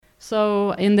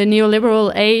So in the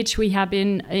neoliberal age, we have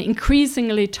been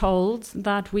increasingly told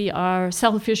that we are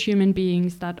selfish human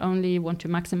beings that only want to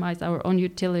maximize our own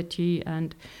utility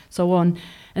and so on.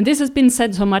 And this has been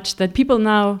said so much that people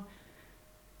now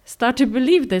start to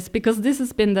believe this, because this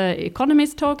has been the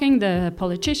economists talking, the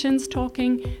politicians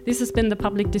talking. This has been the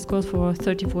public discourse for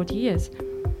 30, 40 years.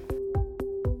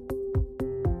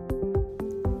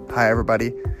 Hi,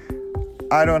 everybody.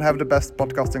 I don't have the best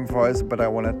podcasting voice, but I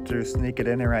wanted to sneak it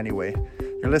in here anyway.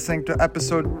 You're listening to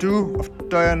episode 2 of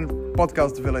Tøyen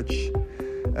Podcast Village.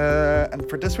 And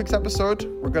for this week's episode,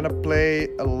 we're going to play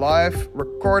a live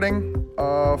recording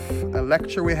of a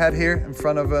lecture we had here in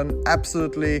front of an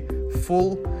absolutely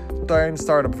full Tøyen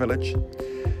startup village.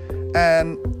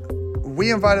 And we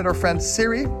invited our friend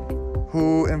Siri,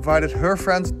 who invited her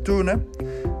friend Tune.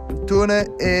 Tune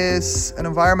is an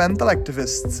environmental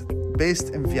activist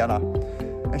based in Vienna.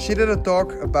 And she did a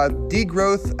talk about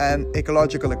degrowth and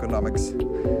ecological economics.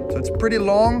 So it's pretty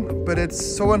long, but it's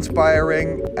so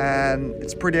inspiring and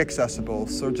it's pretty accessible.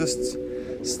 So just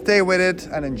stay with it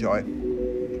and enjoy.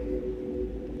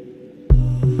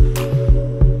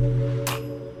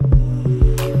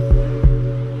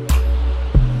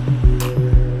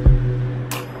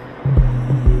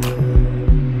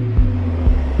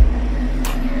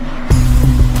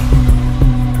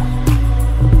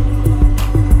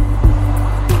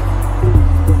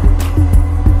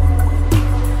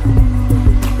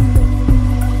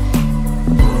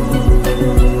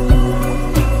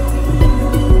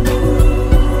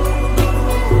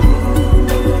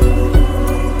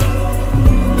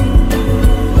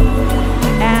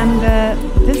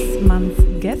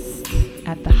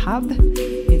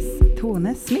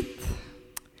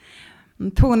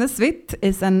 Tone Smith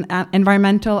is an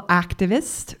environmental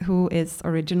activist who is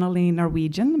originally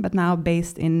Norwegian but now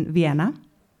based in Vienna.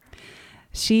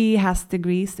 She has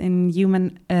degrees in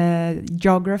human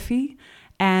geography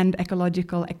and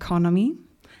ecological economy,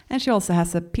 and she also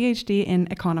has a PhD in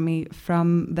economy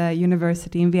from the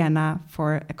University in Vienna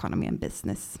for economy and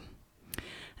business.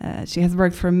 She has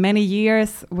worked for many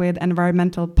years with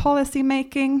environmental policy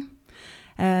making,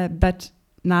 but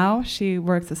now she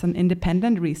works as an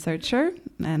independent researcher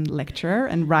and lecturer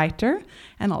and writer,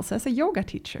 and also as a yoga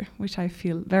teacher, which I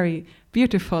feel very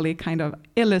beautifully kind of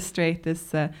illustrate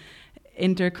this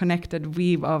interconnected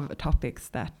weave of topics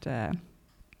that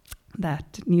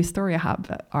New Story Hub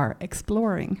are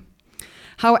exploring.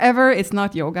 However, it's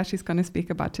not yoga she's going to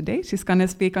speak about today. She's going to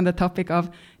speak on the topic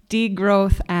of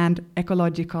degrowth and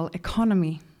ecological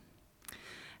economy.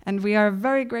 And we are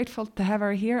very grateful to have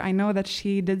her here. I know that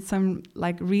she did some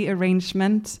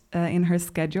rearrangement in her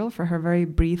schedule for her very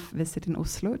brief visit in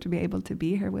Oslo to be able to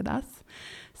be here with us.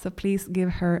 So please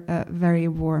give her a very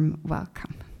warm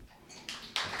welcome.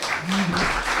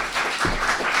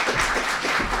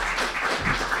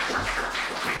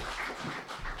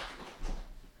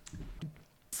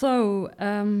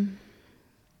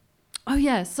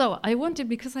 So I wanted,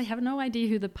 because I have no idea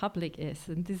who the public is,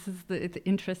 and this is the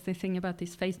interesting thing about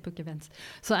these Facebook events.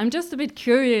 So I'm just a bit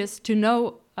curious to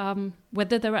know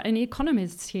whether there are any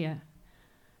economists here.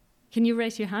 Can you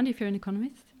raise your hand if you're an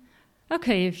economist?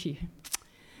 Okay, a few.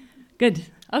 Good.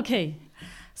 Okay.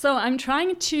 So I'm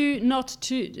trying to not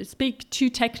to speak too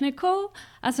technical.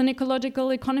 As an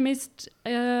ecological economist,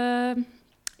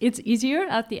 it's easier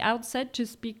at the outset to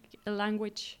speak a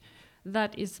language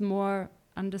that is more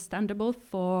understandable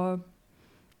for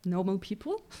normal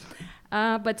people,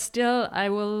 but still I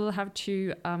will have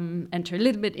to enter a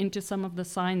little bit into some of the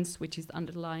science which is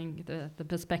underlying the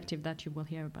perspective that you will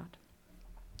hear about.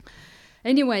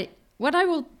 Anyway, what I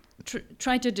will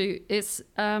try to do is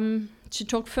to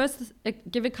talk first,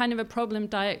 give a kind of a problem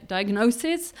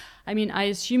diagnosis. I mean, I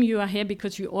assume you are here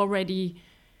because you already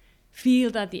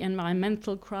feel that the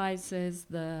environmental crisis,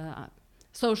 the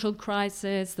social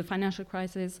crisis, the financial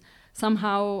crisis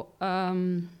somehow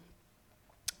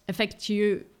affect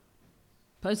you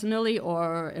personally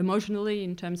or emotionally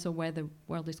in terms of where the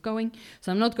world is going.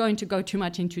 So I'm not going to go too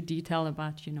much into detail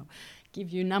about, give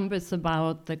you numbers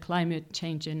about the climate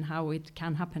change and how it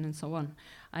can happen and so on.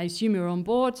 I assume you're on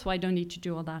board, so I don't need to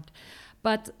do all that.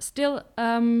 But still,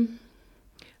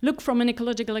 look from an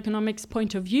ecological economics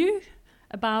point of view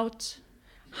about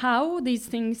how these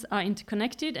things are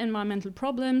interconnected, environmental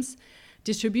problems,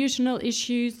 distributional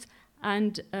issues,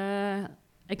 and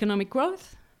economic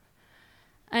growth,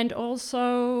 and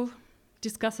also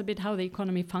discuss a bit how the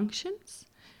economy functions.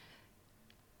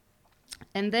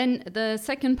 And then the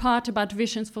second part about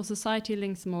visions for society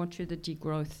links more to the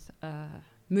degrowth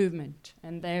movement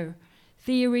and their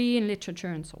theory and literature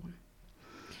and so on.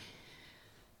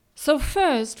 So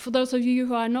first, for those of you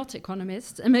who are not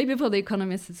economists, and maybe for the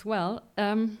economists as well,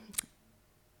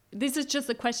 this is just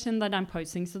a question that I'm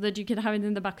posing so that you can have it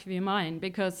in the back of your mind,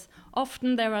 because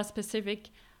often there are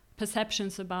specific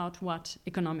perceptions about what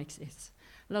economics is.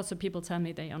 Lots of people tell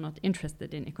me they are not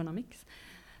interested in economics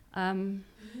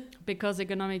because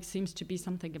economics seems to be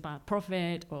something about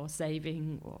profit or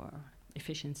saving or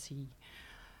efficiency,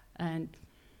 and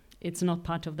it's not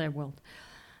part of their world.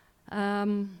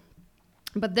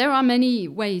 But there are many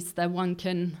ways that one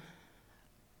can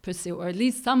pursue, or at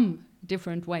least some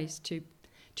different ways to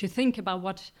think about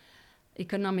what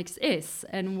economics is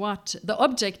and what the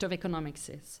object of economics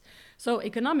is. So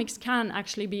economics can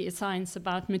actually be a science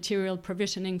about material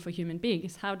provisioning for human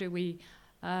beings. How do we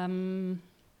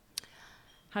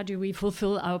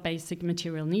fulfill our basic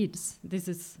material needs?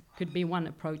 This could be one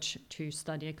approach to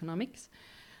study economics.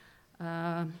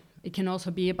 It can also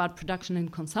be about production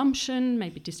and consumption,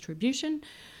 maybe distribution.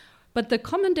 But the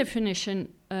common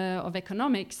definition of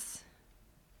economics,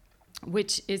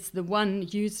 which is the one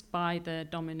used by the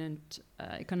dominant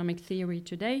economic theory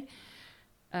today,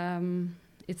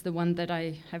 it's the one that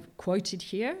I have quoted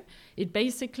here. It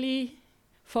basically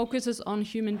focuses on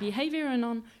human behavior and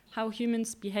on how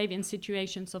humans behave in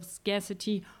situations of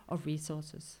scarcity of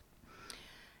resources.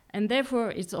 And therefore,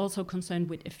 it's also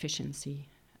concerned with efficiency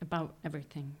about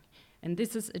everything. And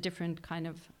this is a different kind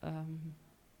of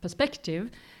perspective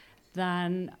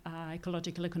than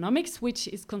ecological economics, which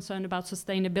is concerned about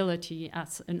sustainability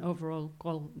as an overall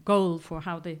goal for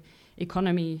how the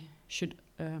economy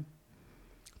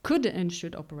could and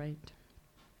should operate.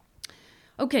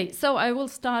 Okay, so I will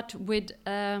start with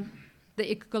the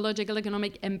ecological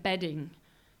economic embedding,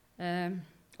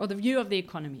 or the view of the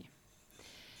economy.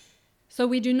 So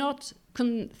we do not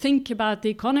think about the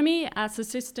economy as a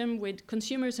system with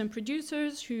consumers and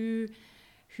producers who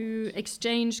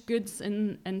exchange goods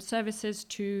and services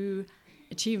to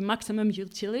achieve maximum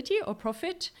utility or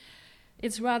profit.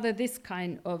 It's rather this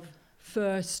kind of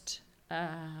first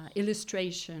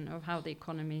illustration of how the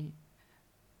economy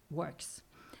works.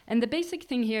 And the basic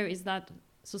thing here is that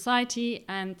society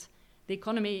and the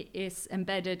economy is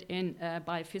embedded in a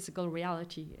biophysical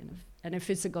reality and a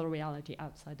physical reality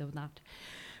outside of that,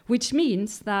 which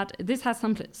means that this has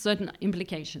some certain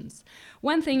implications.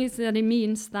 One thing is that it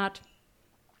means that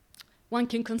one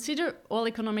can consider all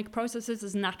economic processes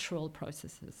as natural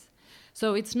processes.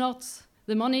 So it's not,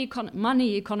 the money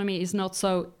economy is not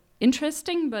so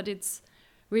interesting, but it's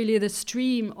really the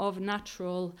stream of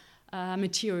natural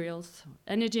materials,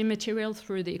 energy material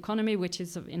through the economy, which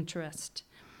is of interest.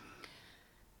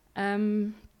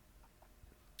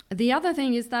 The other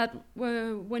thing is that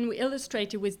when we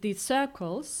illustrate it with these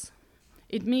circles,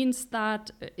 it means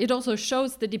that it also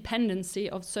shows the dependency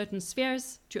of certain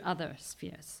spheres to other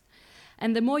spheres.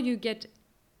 And the more you get,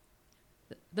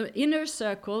 the inner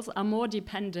circles are more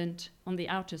dependent on the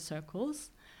outer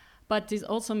circles, but this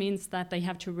also means that they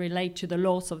have to relate to the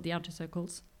laws of the outer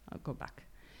circles. I'll go back.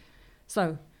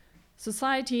 So,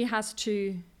 society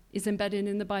is embedded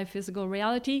in the biophysical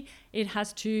reality. It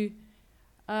has to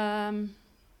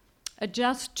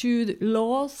adjust to the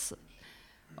laws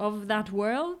of that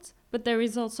world, but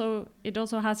it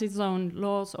also has its own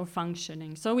laws or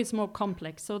functioning. So it's more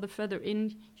complex. So the further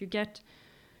in you get,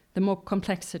 the more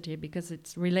complexity, because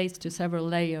it relates to several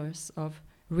layers of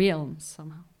realms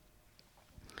somehow.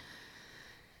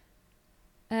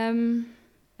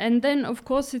 And then, of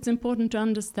course, it's important to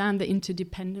understand the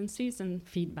interdependencies and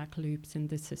feedback loops in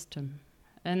this system.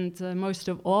 And most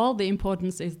of all, the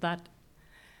importance is that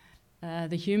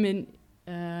the human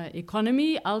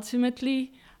economy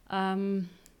ultimately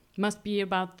must be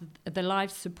about the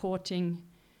life-supporting.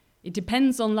 It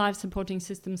depends on life-supporting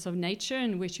systems of nature,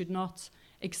 and we should not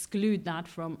exclude that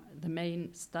from the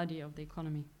main study of the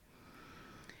economy.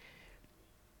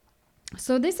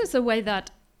 So this is a way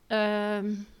that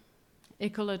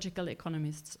ecological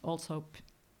economists also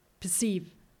perceive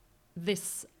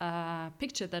this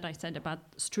picture that I said about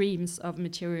streams of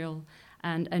material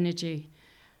and energy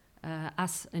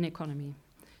as an economy.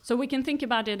 So we can think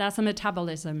about it as a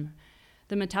metabolism,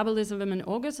 the metabolism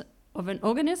of an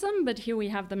organism, but here we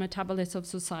have the metabolism of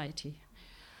society.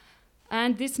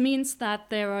 And this means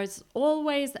that there is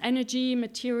always energy,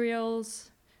 materials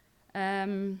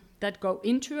that go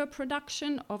into a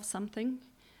production of something,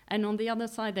 and on the other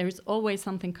side there is always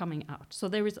something coming out. So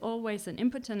there is always an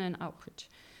input and an output.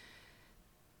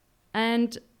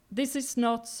 And this is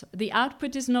not, the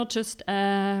output is not just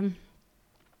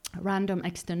random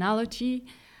externality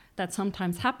that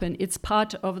sometimes happen. It's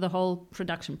part of the whole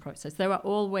production process. There are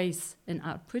always an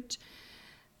output,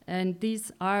 and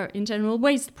these are in general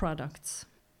waste products.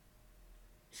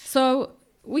 So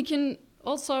we can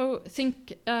also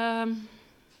think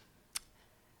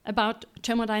about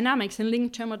thermodynamics and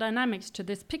link thermodynamics to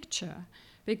this picture,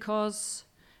 because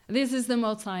this is the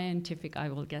most scientific I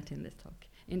will get in this talk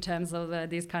in terms of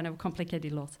these kind of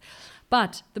complicated laws.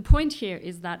 But the point here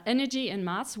is that energy and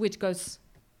mass, which goes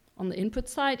on the input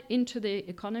side into the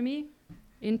economy,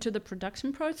 into the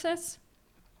production process,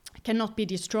 cannot be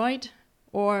destroyed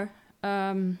or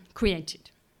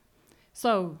created.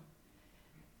 So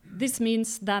this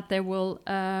means that there will,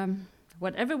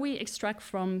 whatever we extract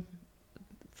from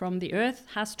the earth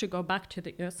has to go back to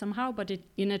the earth somehow, but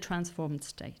in a transformed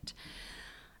state.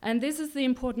 And this is the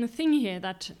important thing here,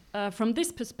 that from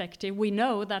this perspective, we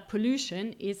know that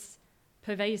pollution is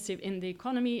pervasive in the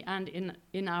economy and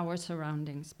in our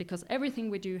surroundings, because everything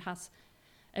we do has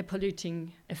a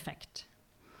polluting effect.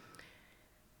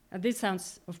 This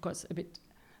sounds, of course, a bit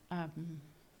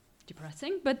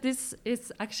depressing, but this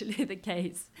is actually the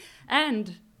case.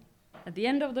 And at the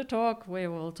end of the talk, we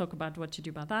will talk about what to do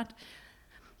about that.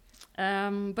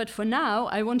 But for now,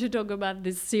 I want to talk about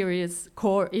this serious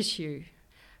core issue,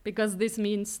 because this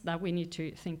means that we need to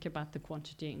think about the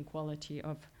quantity and quality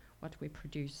of what we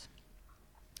produce.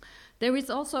 There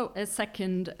is also a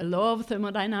second law of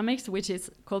thermodynamics, which is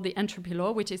called the entropy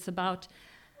law, which is about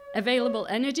available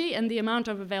energy and the amount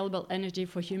of available energy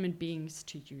for human beings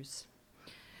to use.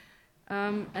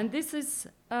 And this is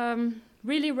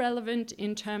really relevant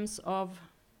in terms of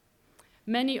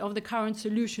many of the current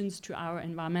solutions to our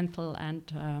environmental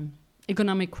and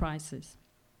economic crisis.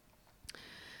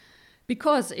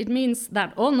 Because it means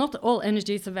that not all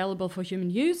energy is available for human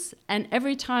use, and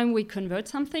every time we convert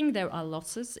something, there are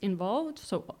losses involved,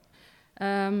 so,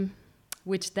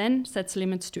 which then sets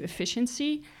limits to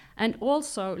efficiency, and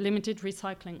also limited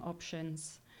recycling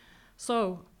options.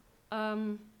 So,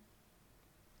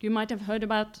 you might have heard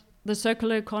about the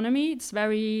circular economy. It's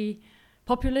very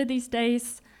popular these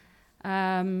days.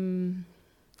 The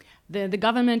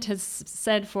government has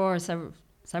said for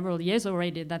several years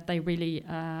already that they really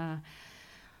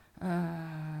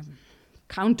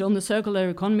count on the circular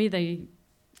economy.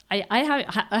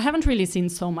 I haven't really seen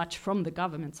so much from the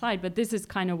government side, but this is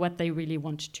kind of what they really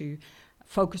want to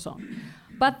focus on.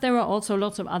 But there are also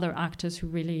lots of other actors who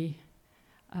really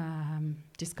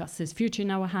discuss this. Future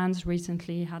in Our Hands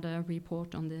recently had a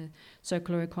report on the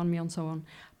circular economy and so on.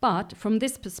 But from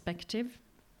this perspective,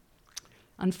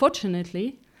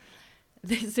 unfortunately,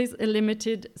 this is a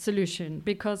limited solution,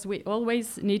 because we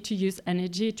always need to use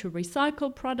energy to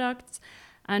recycle products,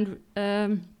 and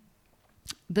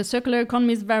the circular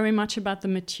economy is very much about the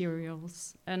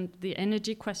materials, and the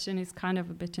energy question is kind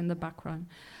of a bit in the background.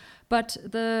 But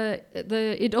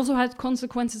it also has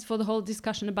consequences for the whole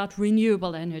discussion about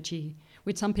renewable energy,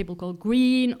 which some people call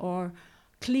green or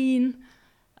clean.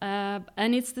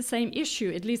 And it's the same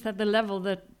issue, at least at the level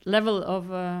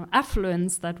of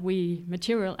affluence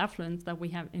material affluence that we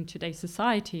have in today's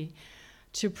society,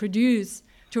 to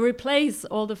replace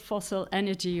all the fossil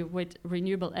energy with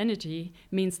renewable energy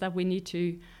means that we need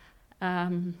to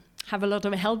have a lot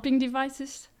of helping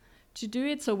devices to do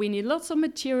it. So we need lots of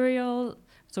material.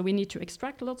 So we need to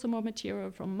extract lots of more material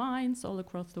from mines all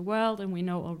across the world, and we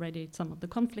know already some of the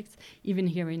conflicts, even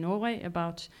here in Norway,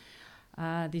 about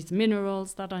these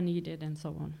minerals that are needed and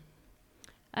so on.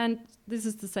 And this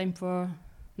is the same for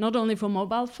not only for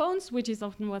mobile phones, which is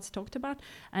often what's talked about,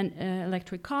 and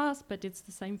electric cars, but it's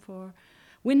the same for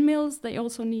windmills. They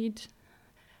also need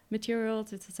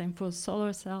materials. It's the same for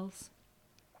solar cells.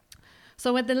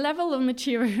 So at the level of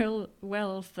material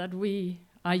wealth that we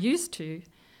are used to,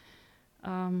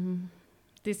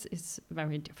 this is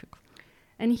very difficult.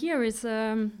 And here is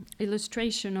an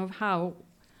illustration of how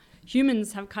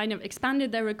humans have kind of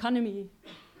expanded their economy.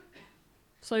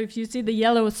 So if you see the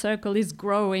yellow circle is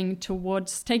growing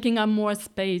towards taking up more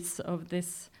space of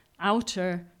this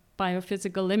outer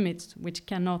biophysical limits, which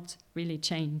cannot really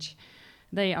change.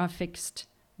 They are fixed.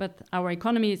 But our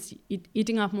economy is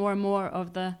eating up more and more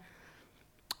of the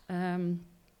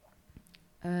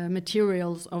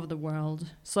materials of the world.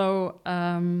 So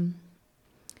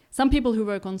some people who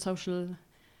work on social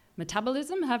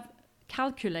metabolism have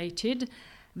calculated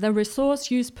the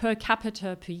resource use per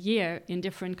capita per year in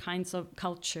different kinds of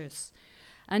cultures.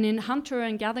 And in hunter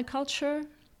and gather culture,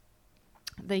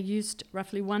 they used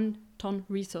roughly 1 ton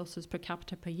resources per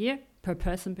capita per year, per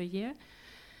person per year.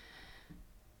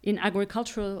 In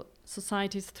agricultural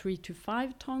societies, 3 to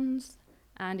 5 tons,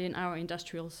 and in our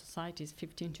industrial societies,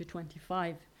 15 to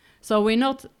 25. So we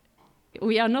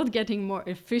are not getting more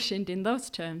efficient in those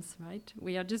terms, right?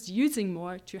 We are just using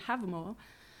more to have more,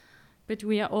 but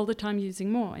we are all the time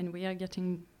using more, and we are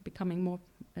becoming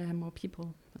more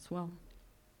people as well.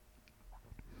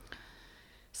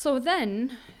 So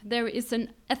then there is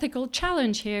an ethical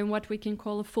challenge here in what we can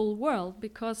call a full world,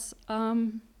 because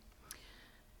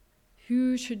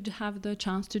who should have the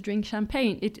chance to drink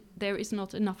champagne? There is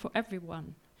not enough for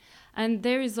everyone. And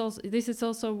this is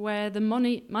also where the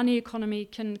money economy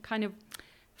can kind of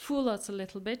fool us a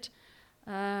little bit,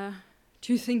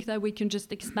 to think that we can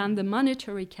just expand the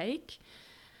monetary cake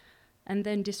and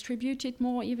then distribute it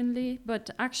more evenly.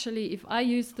 But actually, if I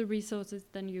use the resources,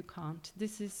 then you can't.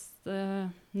 This is the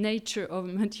nature of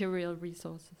material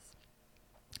resources.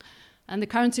 And the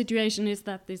current situation is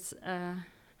that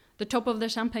the top of the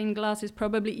champagne glass is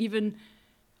probably even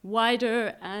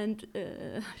wider and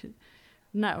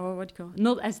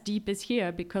not as deep as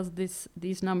here, because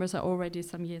these numbers are already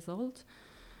some years old.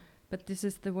 But this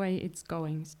is the way it's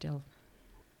going still.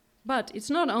 But it's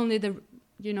not only the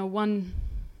one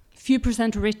few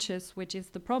percent richest which is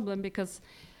the problem, because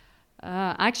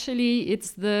actually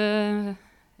it's the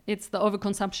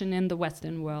overconsumption in the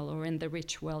Western world, or in the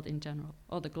rich world in general,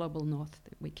 or the global north.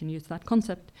 We can use that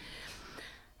concept.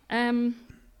 And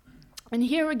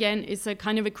here again is a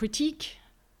kind of a critique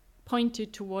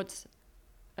pointed towards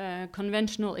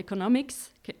conventional economic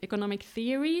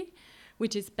theory,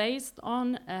 which is based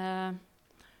on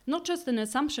not just an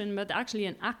assumption, but actually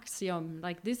an axiom.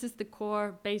 Like, this is the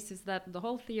core basis that the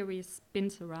whole theory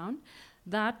spins around,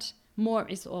 that more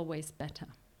is always better.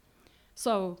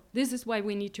 So this is why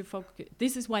we need to focus.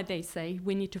 This is why they say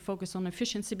we need to focus on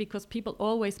efficiency, because people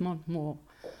always want more.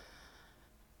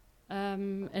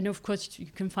 And of course,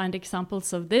 you can find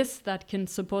examples of this that can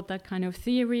support that kind of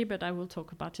theory, but I will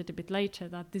talk about it a bit later,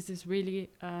 that this is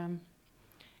really,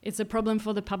 it's a problem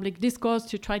for the public discourse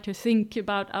to try to think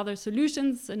about other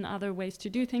solutions and other ways to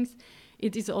do things.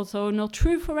 It is also not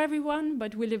true for everyone,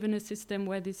 but we live in a system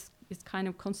where this is kind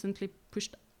of constantly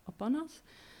pushed upon us.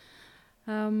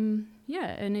 And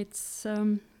it's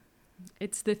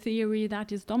the theory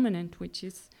that is dominant, which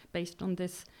is based on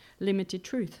this limited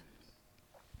truth.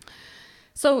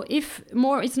 So if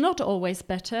more is not always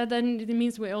better, then it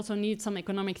means we also need some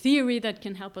economic theory that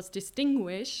can help us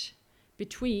distinguish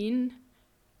between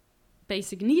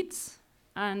basic needs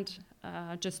and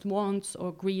just wants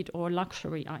or greed or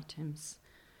luxury items.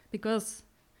 Because,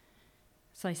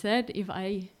 as I said, if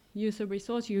I use a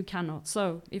resource, you cannot.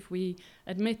 So if we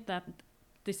admit that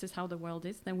this is how the world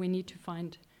is, then we need to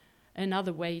find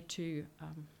another way to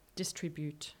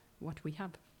distribute what we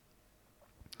have.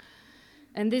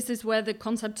 And this is where the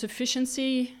concept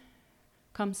sufficiency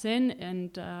comes in,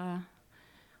 and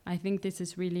I think this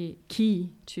is really key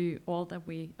to all that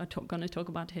we are going to talk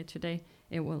about here today.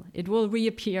 It will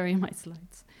reappear in my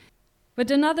slides. But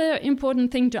another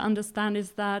important thing to understand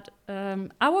is that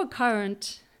our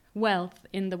current wealth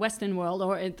in the Western world,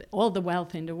 or all the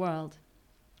wealth in the world,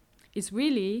 is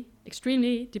really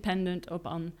extremely dependent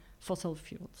upon fossil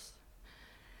fuels.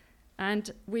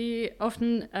 And we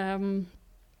often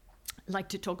like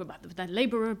to talk about that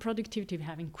labor productivity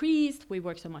have increased, we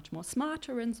work so much more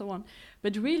smarter and so on.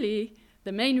 But really,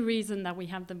 the main reason that we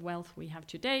have the wealth we have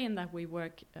today and that we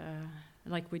work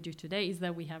like we do today is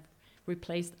that we have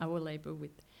replaced our labor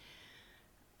with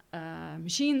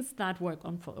machines that work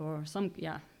on,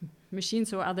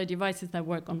 machines or other devices that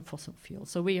work on fossil fuels.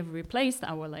 So we have replaced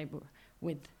our labor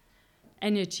with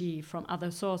energy from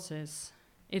other sources.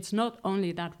 It's not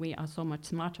only that we are so much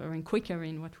smarter and quicker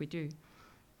in what we do.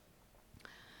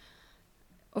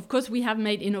 Of course, we have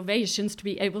made innovations to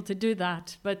be able to do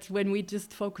that, but when we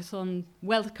just focus on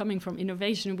wealth coming from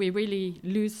innovation, we really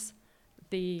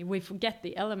we forget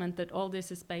the element that all this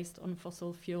is based on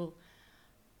fossil fuel,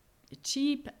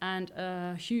 cheap and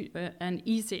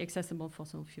easy accessible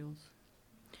fossil fuels.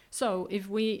 So if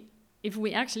we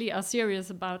actually are serious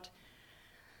about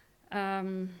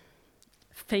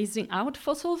phasing out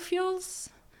fossil fuels,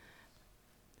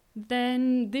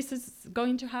 then this is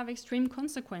going to have extreme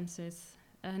consequences.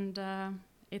 And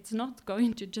it's not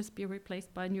going to just be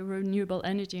replaced by new renewable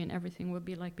energy and everything will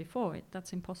be like before.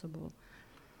 That's impossible.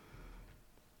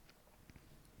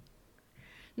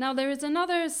 Now, there is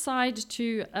another side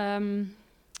to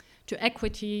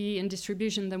equity and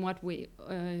distribution than what we...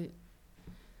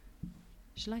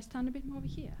 shall I stand a bit more over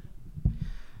here?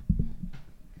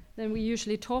 Than we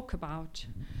usually talk about.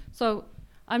 So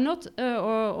I'm not...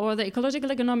 or the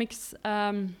ecological economics...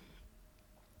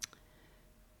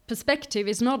 perspective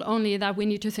is not only that we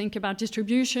need to think about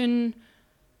distribution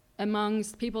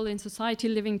amongst people in society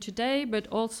living today, but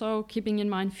also keeping in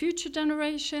mind future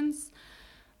generations,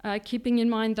 keeping in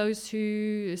mind those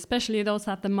who, especially those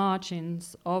at the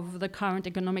margins of the current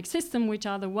economic system, which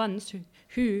are the ones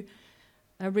who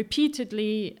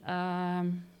repeatedly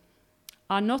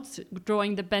are not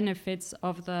drawing the benefits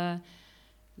of the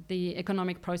the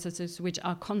economic processes which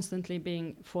are constantly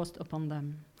being forced upon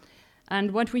them.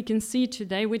 And what we can see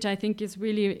today, which I think is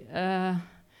really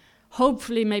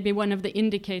hopefully maybe one of the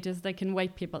indicators that can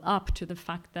wake people up to the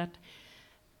fact that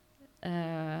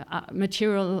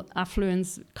material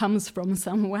affluence comes from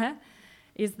somewhere,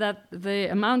 is that the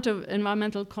amount of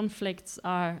environmental conflicts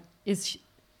is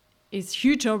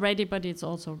huge already, but it's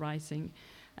also rising.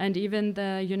 And even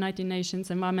the United Nations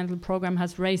Environmental Programme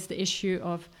has raised the issue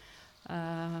of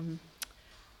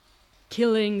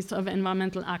killings of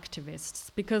environmental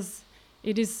activists, because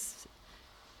it is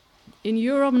in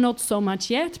Europe not so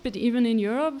much yet, but even in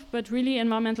Europe, but really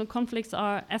environmental conflicts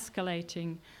are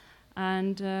escalating,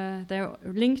 and they're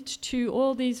linked to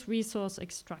all these resource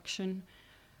extraction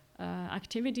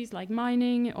activities like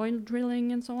mining, oil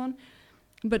drilling, and so on,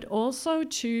 but also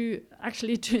to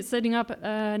setting up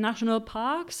national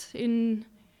parks in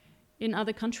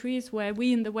other countries where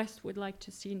we in the West would like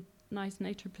to see nice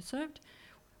nature preserved,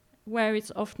 where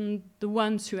it's often the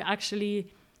ones who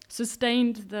actually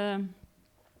sustained the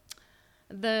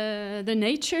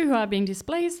nature who are being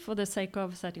displaced for the sake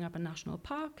of setting up a national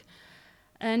park.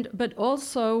 But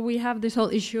also we have this whole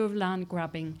issue of land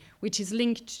grabbing, which is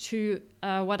linked to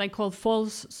what I call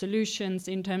false solutions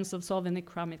in terms of solving the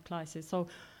climate crisis. So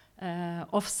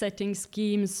offsetting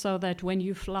schemes so that when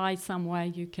you fly somewhere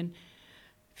you can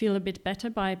feel a bit better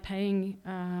by paying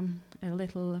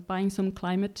buying some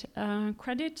climate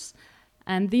credits.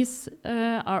 And these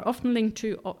are often linked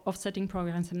to offsetting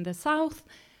programs in the south,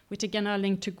 which again are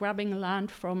linked to grabbing land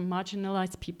from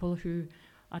marginalized people who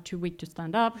are too weak to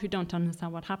stand up, who don't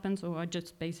understand what happens, or are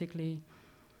just basically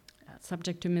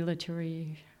subject to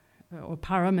military or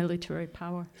paramilitary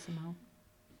power somehow.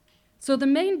 So the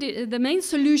main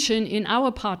solution in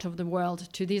our part of the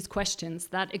world to these questions,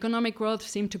 that economic growth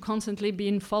seems to constantly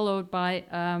be followed by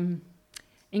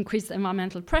increased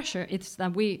environmental pressure, it's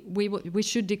that we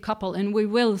should decouple, and we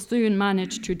will soon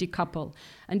manage to decouple.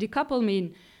 And decouple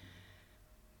means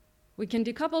we can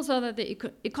decouple so that the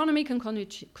economy can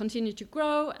continue to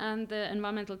grow and the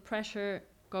environmental pressure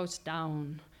goes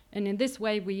down. And in this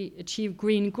way, we achieve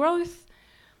green growth.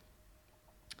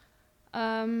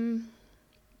 And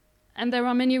there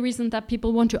are many reasons that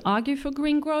people want to argue for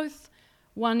green growth.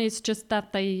 One is just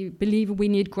that they believe we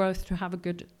need growth to have a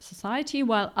good society,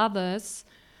 while others,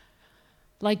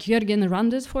 like Jørgen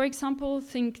Randers, for example,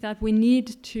 think that we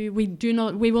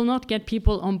will not get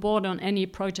people on board on any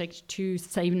project to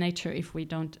save nature if we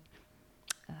don't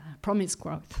promise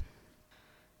growth.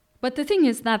 But the thing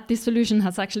is that this solution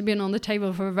has actually been on the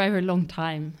table for a very long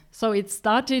time. So it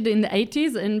started in the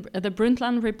 80s, and the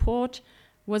Brundtland report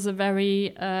was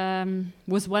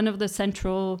was one of the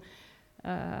central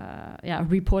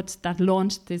reports that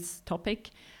launched this topic,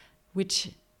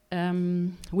 which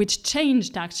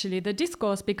changed actually the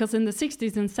discourse, because in the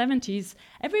 60s and 70s,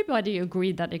 everybody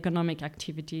agreed that economic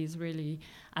activity is really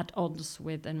at odds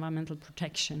with environmental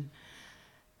protection.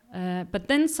 But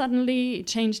then suddenly it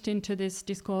changed into this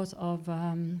discourse of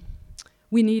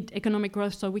we need economic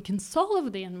growth so we can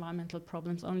solve the environmental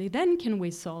problems, only then can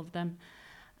we solve them.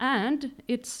 And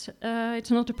it's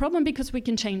not a problem because we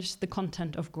can change the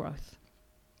content of growth.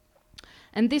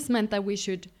 And this meant that we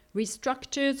should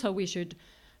restructure, so we should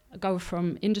go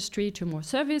from industry to more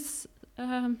service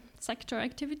sector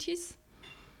activities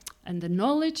and the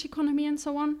knowledge economy and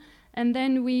so on. And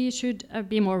then we should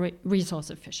be more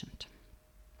resource efficient.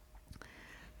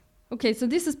 Okay, so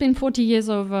this has been 40 years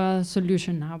of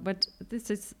solution now, but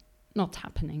this is not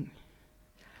happening.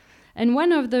 And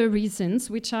one of the reasons,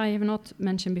 which I have not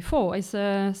mentioned before, is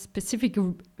a specific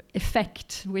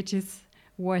effect which is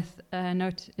worth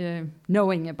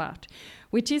knowing about,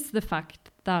 which is the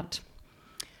fact that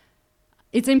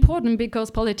it's important because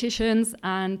politicians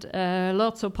and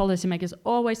lots of policymakers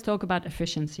always talk about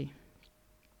efficiency.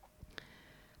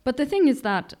 But the thing is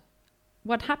that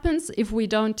what happens if we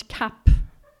don't cap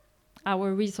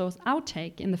our resource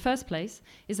outtake in the first place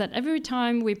is that every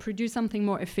time we produce something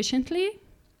more efficiently,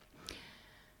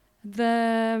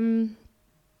 the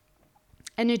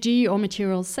energy or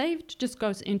material saved just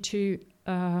goes into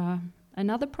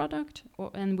another product,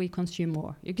 and we consume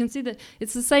more. You can see that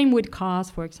it's the same with cars,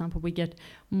 for example. We get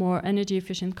more energy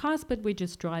efficient cars, but we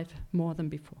just drive more than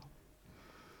before.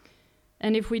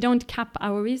 And if we don't cap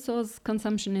our resource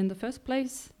consumption in the first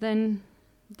place, then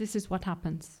this is what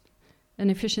happens. And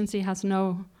efficiency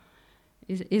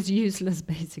is useless,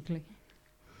 basically.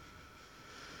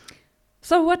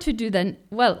 So what to do then?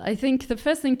 Well, I think the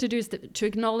first thing to do is to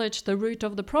acknowledge the root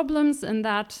of the problems, and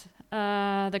that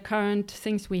the current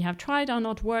things we have tried are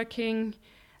not working.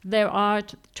 There are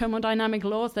thermodynamic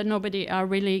laws that nobody are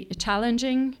really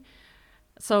challenging.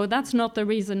 So that's not the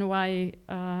reason why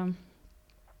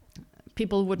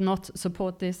people would not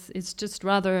support this. It's just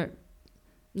rather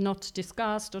not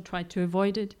discussed or try to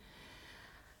avoid it.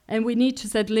 And we need to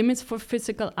set limits for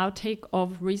physical outtake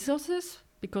of resources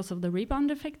because of the rebound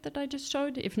effect that I just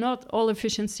showed. If not, all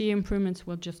efficiency improvements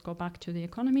will just go back to the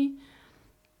economy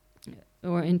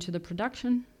or into the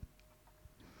production.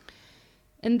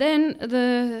 And then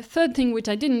the third thing, which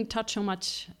I didn't touch on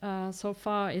much so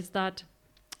far, is that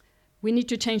we need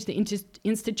to change the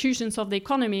institutions of the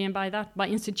economy. And by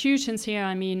institutions here,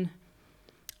 I mean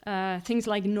things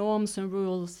like norms and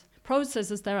rules,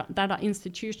 processes that are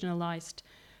institutionalized,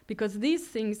 because these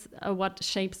things are what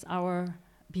shapes our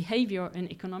behavior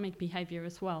and economic behavior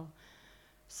as well.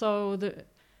 So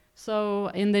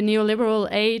in the neoliberal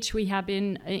age, we have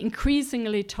been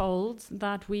increasingly told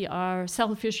that we are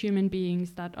selfish human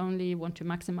beings that only want to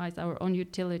maximize our own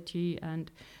utility and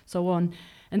so on.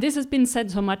 And this has been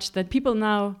said so much that people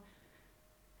now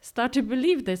start to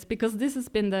believe this, because this has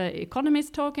been the economists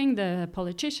talking, the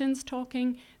politicians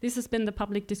talking. This has been the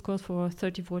public discourse for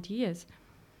 30, 40 years.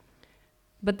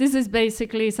 But this is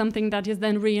basically something that is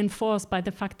then reinforced by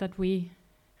the fact that we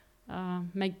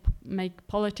make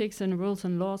politics and rules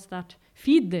and laws that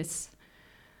feed this.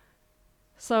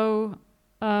 So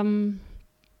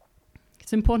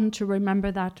it's important to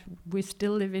remember that we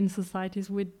still live in societies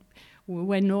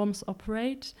where norms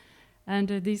operate, and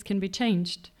these can be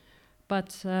changed.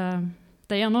 But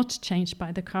they are not changed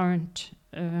by the current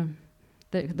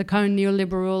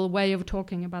neoliberal way of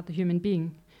talking about the human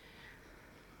being.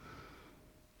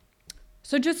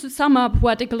 So just to sum up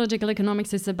what ecological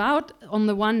economics is about, on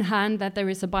the one hand, that there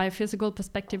is a biophysical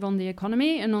perspective on the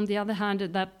economy, and on the other hand,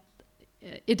 that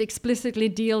it explicitly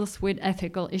deals with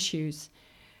ethical issues.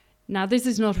 Now, this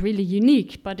is not really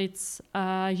unique, but it's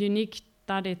unique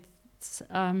that it's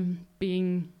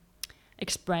being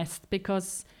expressed,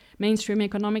 because mainstream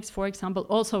economics, for example,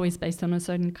 also is based on a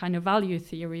certain kind of value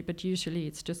theory, but usually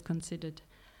it's just considered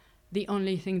the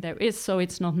only thing there is, so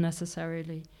it's not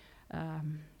necessarily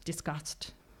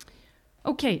discussed.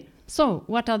 Okay, so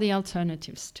what are the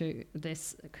alternatives to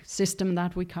this system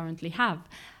that we currently have?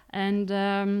 And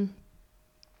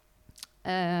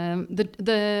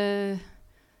the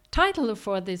title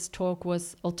for this talk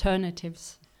was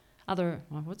Alternatives,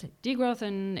 degrowth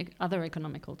and other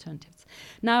economic alternatives.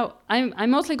 Now, I'm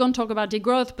mostly going to talk about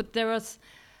degrowth, but there is,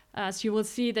 as you will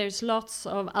see, there's lots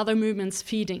of other movements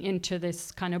feeding into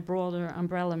this kind of broader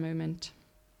umbrella movement.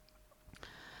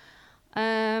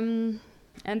 And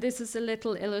this is a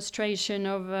little illustration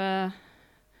of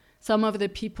some of the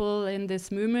people in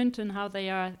this movement and how they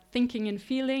are thinking and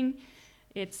feeling.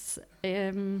 It's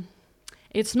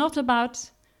not about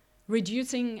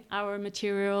reducing our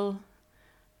material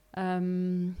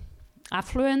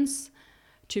affluence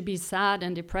to be sad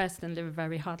and depressed and live a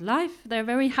very hard life. They're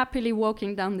very happily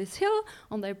walking down this hill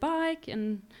on their bike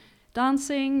and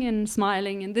dancing and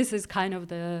smiling. And this is kind of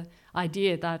the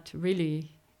idea that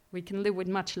really we can live with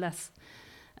much less.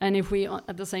 And if we,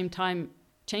 at the same time,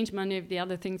 change many of the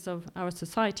other things of our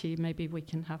society, maybe we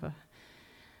can have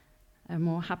a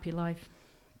more happy life.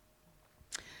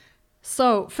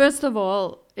 So, first of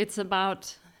all, it's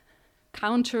about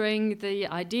countering the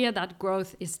idea that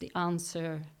growth is the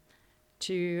answer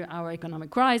to our economic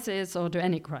crisis or to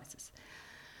any crisis.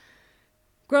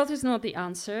 Growth is not the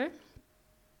answer.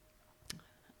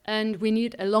 And we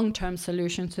need a long-term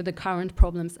solution to the current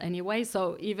problems anyway.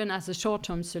 So even as a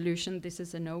short-term solution, this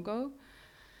is a no-go.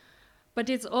 But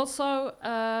it's also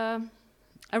a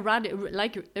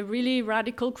really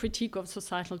radical critique of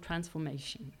societal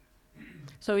transformation.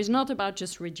 So it's not about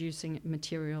just reducing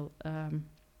material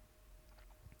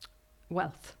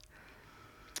wealth.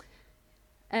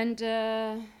 And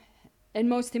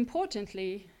most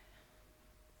importantly,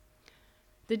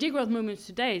 the degrowth movement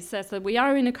today says that we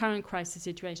are in a current crisis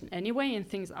situation anyway, and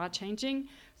things are changing.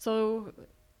 So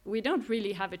we don't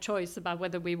really have a choice about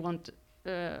whether we want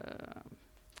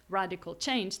radical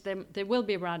change. There will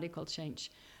be radical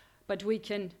change. But we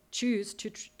can choose to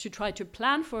try to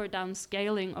plan for a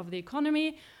downscaling of the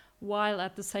economy, while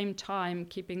at the same time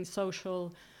keeping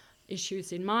social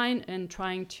issues in mind and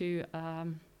trying to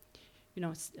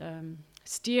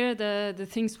steer the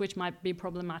things which might be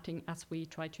problematic as we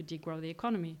try to degrow the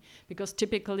economy. Because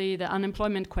typically the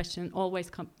unemployment question always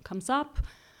comes up,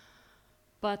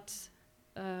 but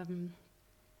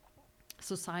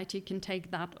society can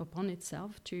take that upon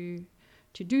itself to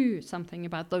do something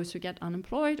about those who get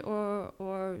unemployed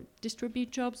or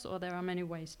distribute jobs, or there are many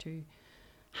ways to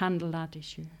handle that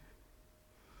issue.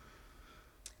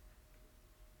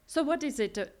 So what is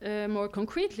it more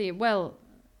concretely? Well,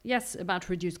 yes, about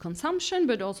reduced consumption,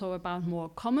 but also about more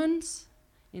commons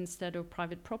instead of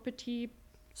private property.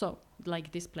 So,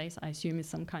 like this place, I assume is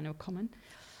some kind of common.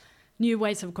 New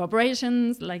ways of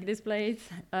cooperations, like this place.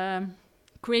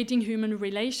 Creating human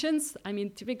relations. I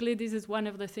mean, typically this is one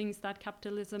of the things that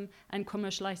capitalism and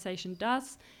commercialization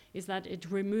does, is that it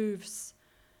removes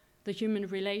the human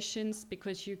relations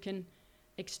because you can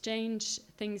exchange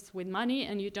things with money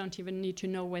and you don't even need to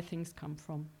know where things come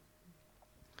from.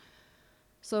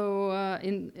 So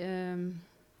in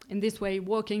this way,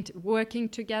 working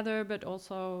together, but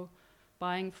also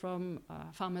buying from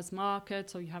farmers'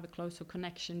 markets, so you have a closer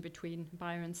connection between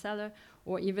buyer and seller,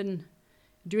 or even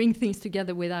doing things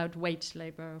together without wage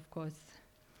labor, of course.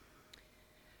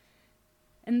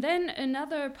 And then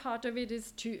another part of it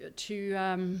is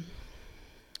to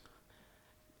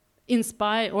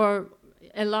inspire, or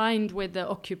aligned with the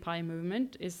Occupy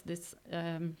movement, is this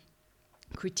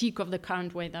critique of the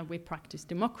current way that we practice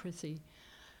democracy.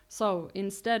 So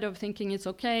instead of thinking it's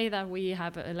okay that we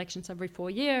have elections every 4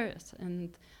 years,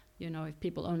 and if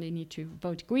people only need to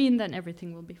vote green, then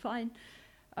everything will be fine.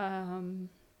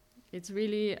 It's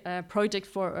really a project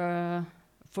for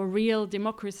real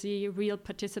democracy, real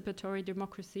participatory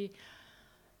democracy,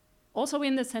 also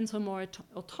in the sense of more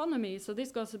autonomy. So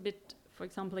this goes a bit, for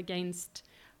example, against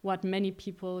what many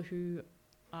people who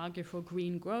argue for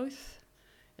green growth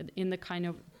in the kind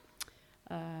of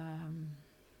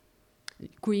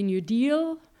Green New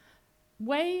Deal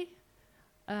way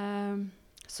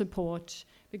support.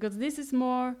 Because this is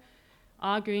more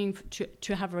arguing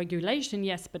to have regulation,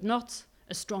 yes, but not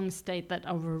a strong state that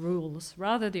overrules,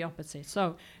 rather the opposite.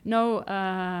 So no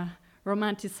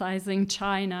romanticizing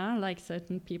China, like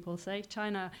certain people say.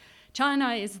 China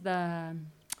is the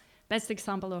best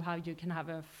example of how you can have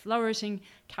a flourishing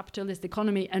capitalist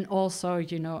economy and also,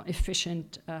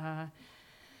 efficient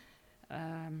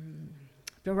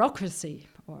bureaucracy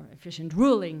or efficient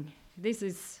ruling. This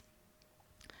is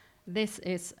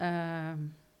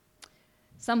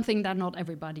something that not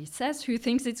everybody says, who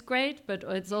thinks it's great, but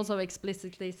it's also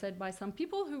explicitly said by some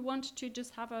people who want to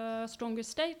just have a stronger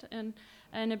state and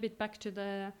a bit back to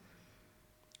the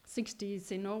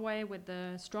 60s in Norway with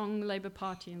the strong Labour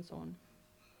Party and so on.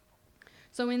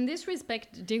 So in this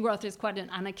respect, degrowth is quite an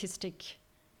anarchistic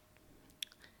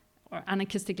or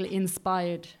anarchistically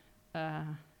inspired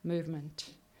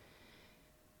movement.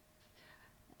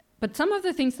 But some of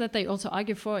the things that they also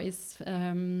argue for is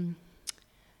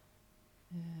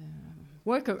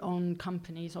worker-owned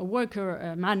companies or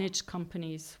worker-managed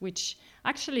companies, which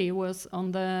actually was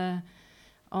on the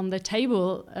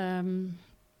table,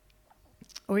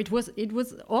 or it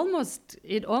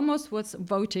almost was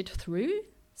voted through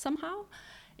somehow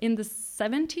in the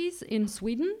 70s in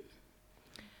Sweden.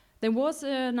 There was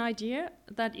an idea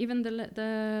that even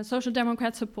the Social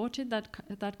Democrats supported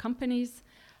that companies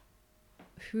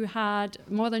who had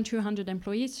more than 200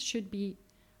 employees should be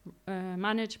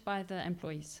managed by the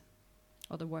employees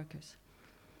or the workers.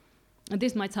 And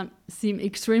this might seem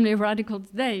extremely radical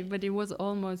today, but it was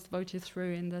almost voted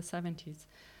through in the 70s.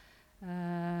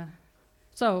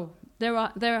 So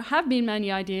there have been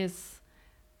many ideas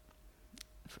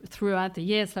throughout the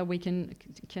years that we can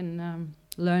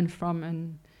learn from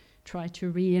and try to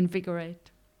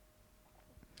reinvigorate.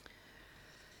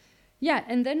 Yeah,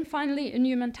 and then finally a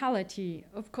new mentality.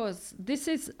 Of course, this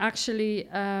is actually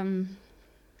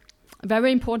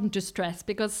very important to stress,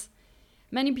 because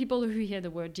many people who hear the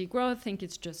word degrowth think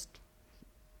it's just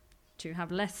to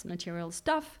have less material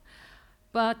stuff.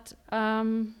 But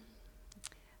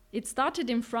it started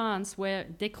in France, where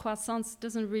décroissance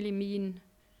doesn't really mean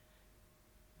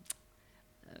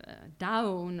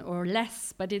down or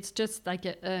less, but it's just like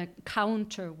a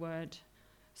counter word.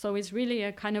 So it's really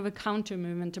a kind of a counter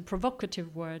movement, a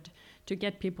provocative word to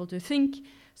get people to think,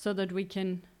 so that we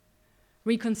can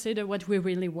reconsider what we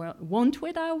really want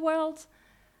with our world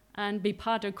and be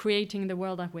part of creating the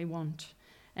world that we want.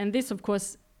 And this, of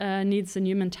course, needs a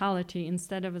new mentality,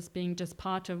 instead of us being just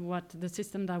part of what the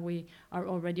system that we are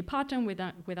already part of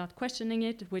without questioning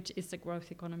it, which is the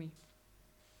growth economy.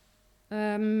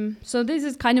 So this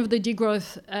is kind of the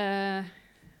degrowth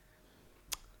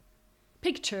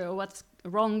picture of what's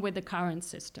wrong with the current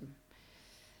system.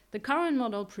 The current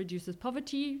model produces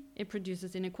poverty, it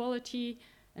produces inequality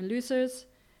and losers,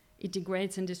 it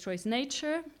degrades and destroys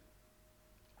nature,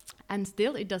 and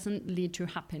still it doesn't lead to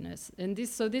happiness. And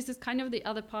this is kind of the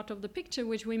other part of the picture,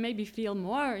 which we maybe feel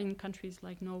more in countries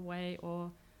like Norway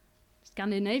or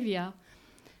Scandinavia,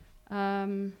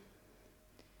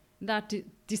 that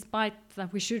despite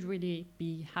that we should really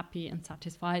be happy and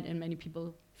satisfied, and many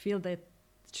people feel that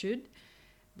should,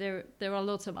 there are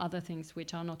lots of other things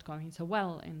which are not going so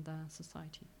well in the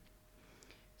society.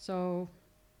 So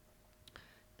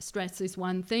stress is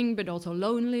one thing, but also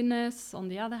loneliness on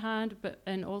the other hand,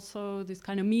 and also this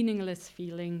kind of meaningless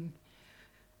feeling.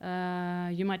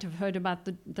 You might have heard about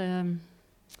the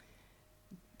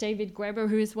David Graeber,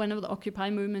 who is one of the Occupy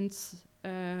movement's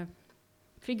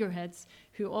figureheads,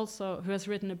 who has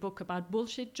written a book about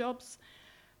bullshit jobs,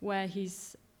 where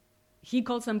he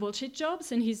calls them bullshit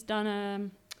jobs, and he's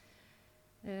done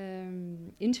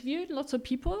interviewed lots of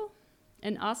people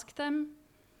and asked them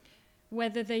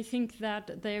whether they think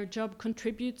that their job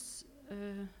contributes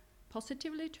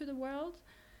positively to the world,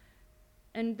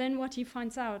 and then what he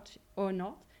finds out or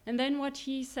not. And then what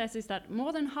he says is that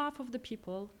more than half of the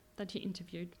people that he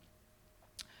interviewed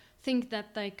think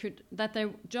that their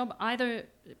job either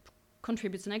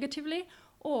contributes negatively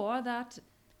or that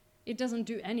it doesn't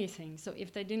do anything. So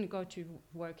if they didn't go to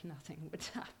work, nothing would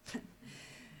happen.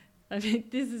 I mean,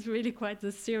 this is really quite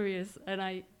serious, and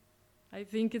I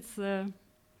think it's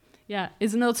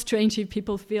not strange if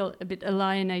people feel a bit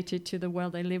alienated to the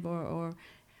world they live or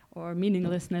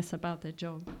meaninglessness about their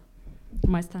job.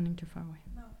 Am I standing too far away?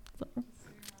 No.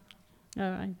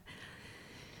 All right.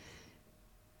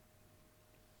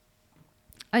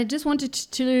 I just wanted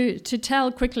to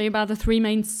tell quickly about the three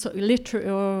main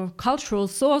cultural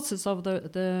sources of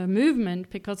the movement,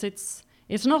 because it's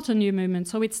not a new movement.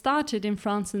 So it started in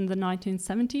France in the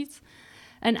 1970s,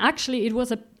 and actually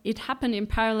it happened in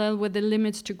parallel with the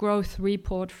Limits to Growth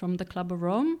report from the Club of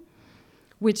Rome,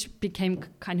 which became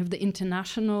kind of the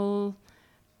international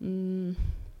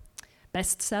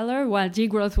bestseller, while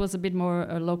degrowth was a bit more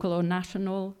a local or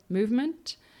national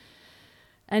movement.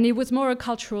 And it was more a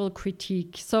cultural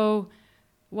critique. So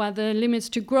while the Limits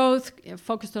to Growth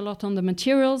focused a lot on the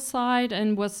material side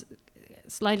and was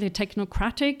slightly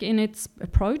technocratic in its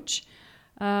approach,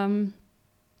 the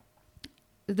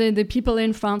people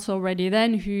in France already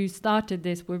then who started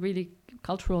this were really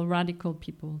cultural radical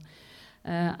people,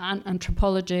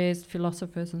 anthropologists,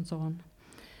 philosophers, and so on.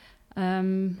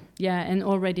 And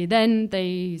already then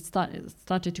they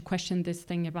started to question this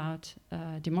thing about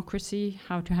democracy,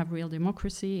 how to have real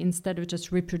democracy, instead of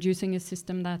just reproducing a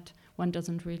system that one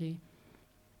doesn't really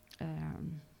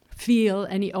feel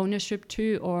any ownership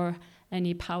to or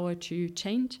any power to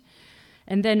change.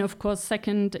 And then, of course,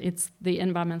 second, it's the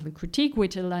environmental critique,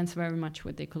 which aligns very much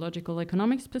with the ecological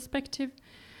economics perspective.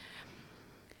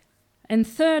 And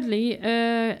thirdly,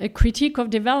 a critique of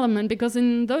development, because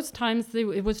in those times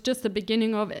it was just the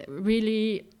beginning of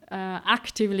really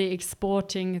actively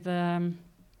exporting the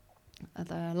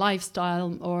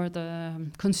lifestyle or the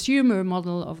consumer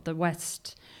model of the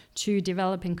West to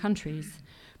developing countries,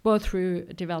 both through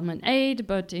development aid,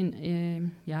 but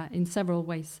in several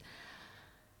ways.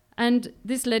 And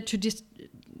this led to,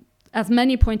 as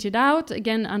many pointed out,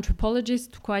 again,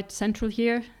 anthropologists quite central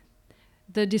here,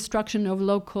 the destruction of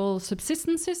local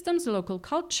subsistence systems, local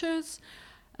cultures,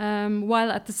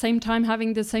 while at the same time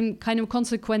having the same kind of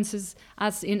consequences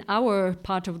as in our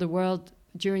part of the world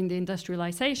during the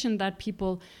industrialization, that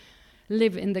people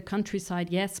live in the countryside,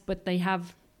 yes, but they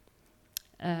have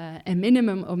a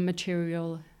minimum of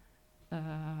material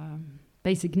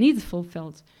basic needs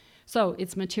fulfilled. So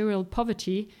it's material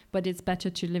poverty, but it's better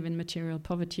to live in material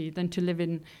poverty than to live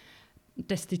in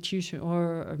destitution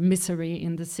or misery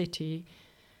in the city.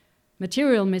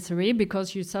 Material misery,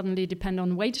 because you suddenly depend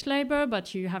on wage labor,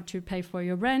 but you have to pay for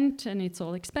your rent and it's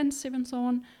all expensive and so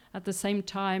on. At the same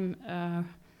time,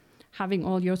 having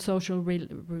all your social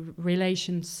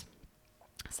relations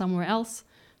somewhere else.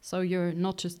 So you're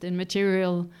not just in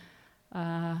material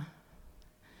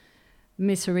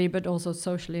misery, but also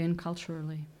socially and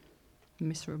culturally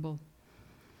miserable.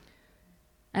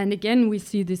 And again, we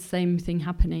see this same thing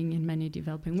happening in many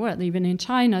developing world. Even in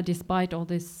China, despite all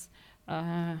this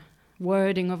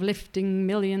wording of lifting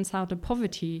millions out of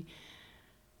poverty,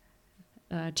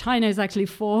 China is actually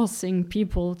forcing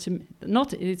people to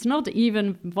it's not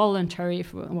even voluntary,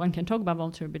 if one can talk about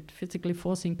voluntary, but physically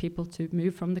forcing people to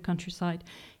move from the countryside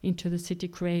into the city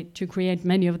to create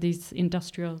many of these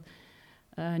industrial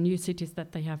new cities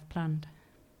that they have planned.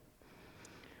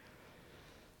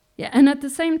 Yeah, and at the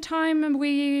same time,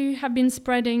 we have been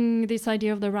spreading this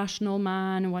idea of the rational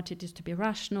man and what it is to be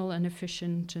rational and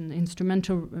efficient and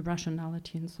instrumental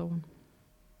rationality and so on.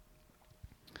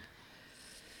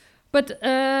 But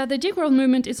the degrowth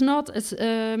movement is not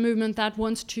a movement that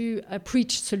wants to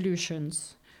preach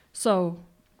solutions. So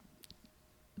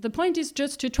the point is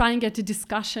just to try and get a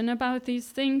discussion about these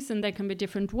things, and there can be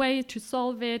different ways to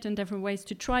solve it and different ways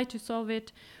to try to solve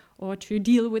it or to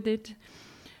deal with it.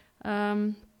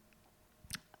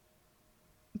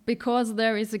 Because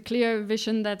there is a clear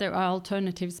vision that there are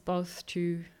alternatives both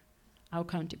to our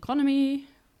current economy,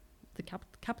 the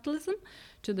capitalism,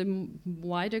 to the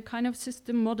wider kind of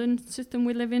system, modern system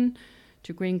we live in,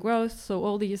 to green growth. So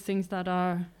all these things that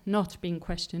are not being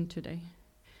questioned today.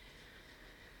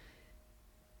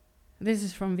 This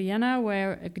is from Vienna,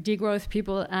 where degrowth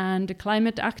people and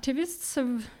climate activists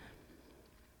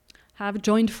have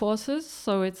joined forces.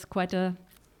 So it's quite a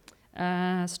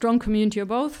strong community of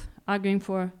both, arguing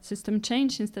for system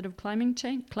change instead of climate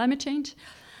change.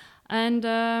 And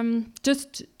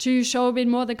just to show a bit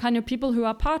more the kind of people who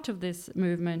are part of this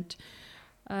movement,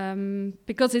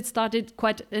 because it started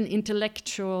quite an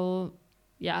intellectual,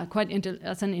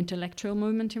 as an intellectual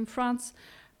movement in France,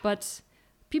 but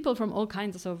people from all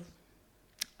kinds of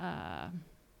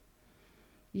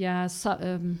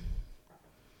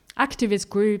activist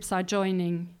groups are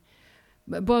joining,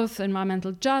 both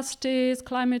environmental justice,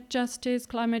 climate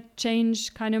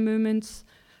change kind of movements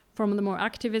from the more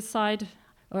activist side,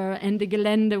 or Ende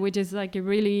Gelände, which is like a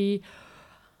really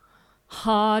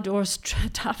hard or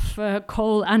tough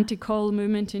anti-coal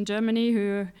movement in Germany,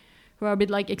 who are a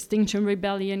bit like Extinction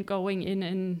Rebellion, going in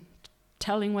and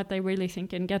telling what they really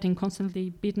think and getting constantly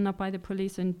beaten up by the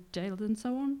police and jailed and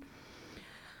so on.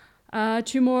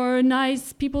 To more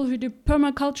nice people who do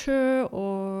permaculture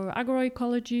or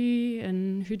agroecology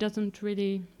and who doesn't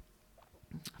really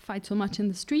fight so much in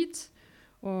the streets,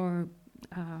 or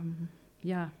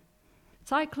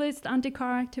cyclists,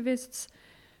 anti-car activists,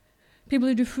 people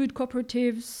who do food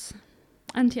cooperatives,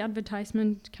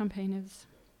 anti-advertisement campaigners,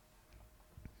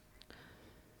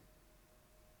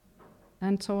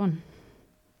 and so on.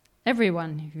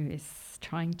 Everyone who is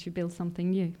trying to build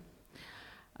something new.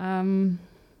 And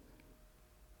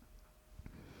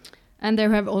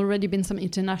there have already been some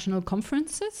international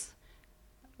conferences,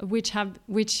 which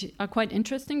are quite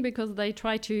interesting because they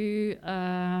try to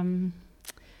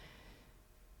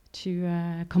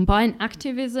combine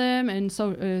activism and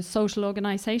social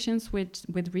organizations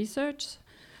with research.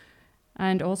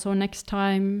 And also next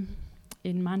time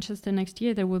in Manchester next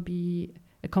year, there will be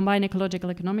a combined ecological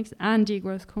economics and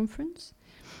degrowth conference.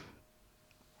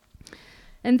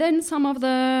 And then some of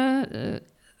the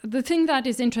thing that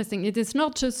is interesting, it is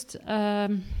not just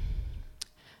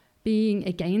being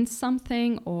against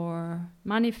something or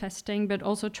manifesting, but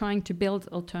also trying to build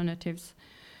alternatives.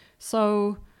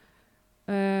 So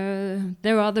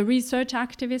there are the research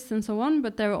activists and so on,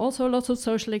 but there are also lots of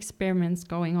social experiments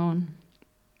going on.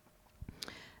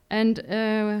 And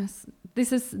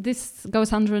this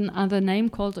goes under another name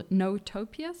called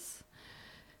Notopias.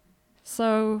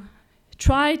 So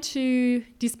try to,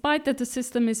 despite that the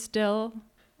system is still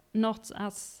not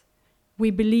as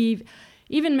we believe,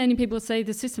 even many people say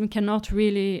the system cannot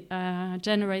really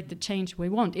generate the change we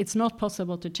want. It's not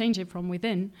possible to change it from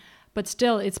within, but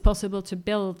still it's possible to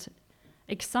build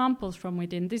examples from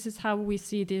within. This is how we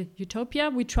see the utopia.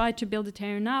 We try to build it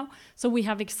here now. So we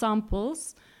have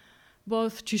examples,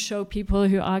 both to show people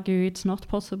who argue it's not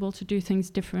possible to do things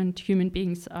different. Human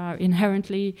beings are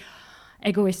inherently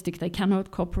egoistic. They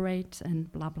cannot cooperate and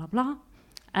blah, blah, blah.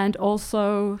 And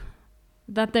also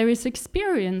that there is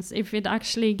experience. If it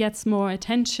actually gets more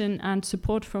attention and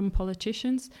support from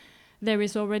politicians, there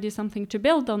is already something to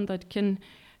build on that can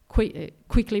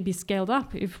quickly be scaled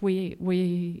up if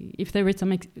there is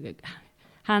some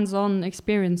hands-on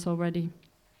experience already.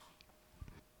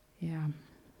 Yeah.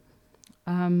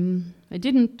 I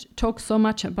didn't talk so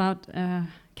much about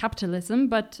capitalism,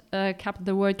 but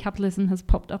the word capitalism has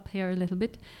popped up here a little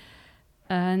bit.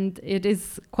 And it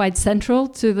is quite central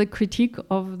to the critique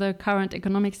of the current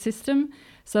economic system.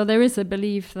 So there is a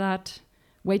belief that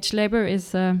wage labor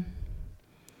is a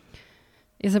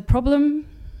problem.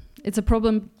 It's a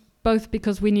problem both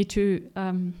because we need to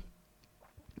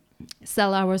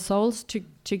sell our souls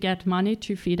to get money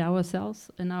to feed ourselves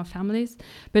and our families,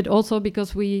 but also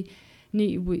because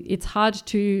it's hard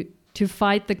to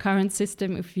fight the current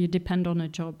system if you depend on a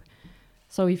job.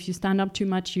 So if you stand up too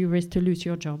much, you risk to lose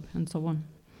your job, and so on.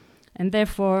 And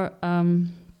therefore, a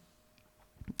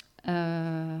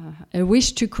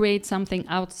wish to create something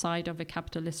outside of a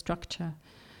capitalist structure,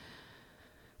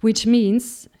 which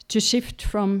means to shift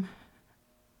from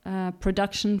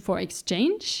production for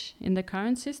exchange in the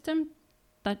current system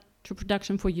to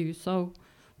production for use, so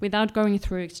without going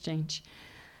through exchange.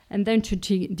 And then to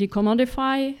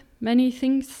decommodify many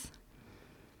things,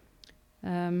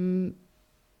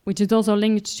 which is also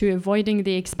linked to avoiding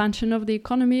the expansion of the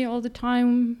economy all the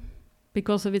time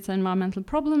because of its environmental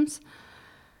problems.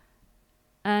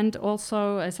 And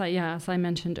also, as I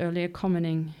mentioned earlier,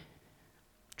 commoning.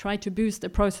 Try to boost the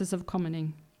process of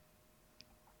commoning.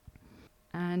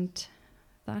 And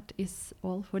that is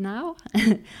all for now.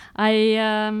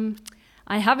 I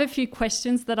I have a few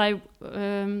questions that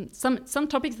some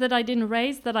topics that I didn't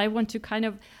raise that I want to kind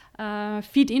of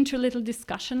feed into a little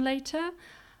discussion later.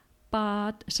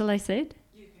 But shall I say it?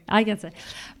 I can say.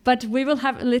 But we will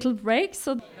have a little break.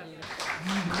 So.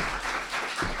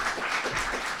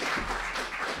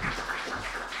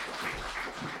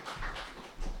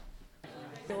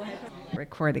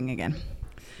 Recording again.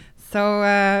 So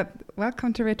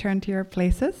welcome to Return to Your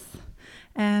Places.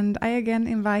 And I again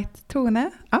invite Tone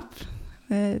up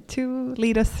to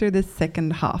lead us through the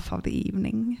second half of the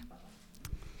evening.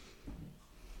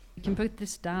 You can put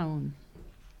this down.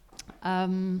 I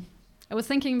was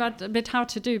thinking about a bit how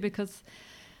to do, because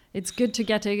it's good to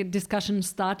get a discussion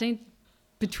starting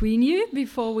between you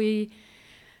before we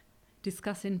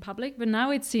discuss in public. But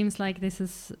now it seems like this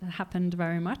has happened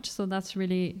very much, so that's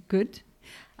really good.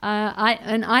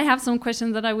 I have some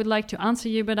questions that I would like to answer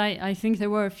you, but I think there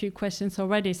were a few questions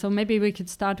already, so maybe we could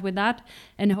start with that,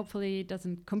 and hopefully it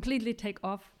doesn't completely take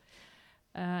off.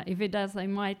 If it does, I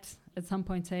might at some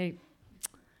point say,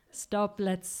 stop,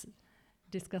 let's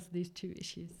discuss these two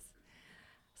issues.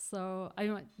 So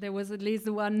there was at least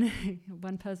one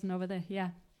person over there,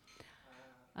 yeah.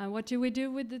 What do we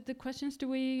do with the questions? Do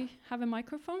we have a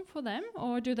microphone for them,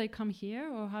 or do they come here,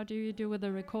 or how do you do with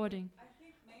the recording?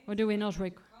 Or do we not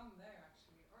record?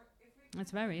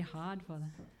 It's very hard for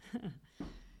them.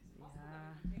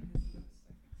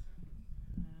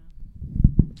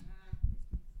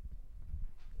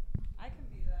 I can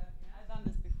be there. I've done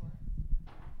this before.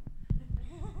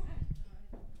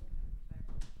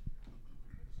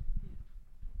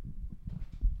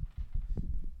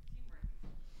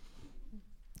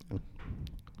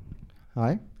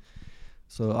 Hi.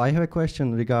 So I have a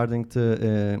question regarding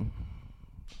the.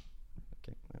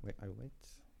 I'll wait.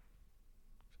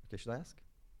 Okay, should I ask?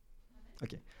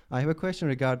 Okay. I have a question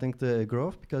regarding the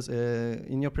growth, because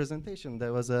in your presentation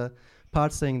there was a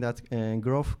part saying that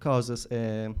growth causes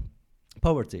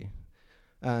poverty,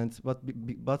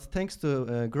 but thanks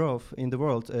to growth in the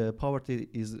world, poverty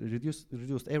is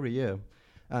reduced every year,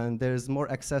 and there is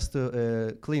more access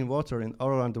to clean water all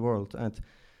around the world, and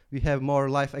we have more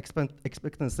life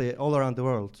expectancy all around the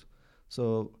world.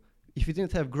 So if we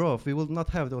didn't have growth, we would not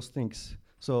have those things.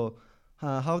 So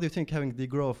how do you think having the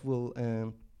growth will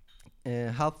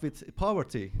help with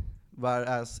poverty,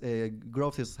 whereas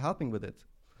growth is helping with it?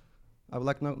 I would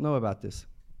like to know about this.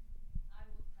 I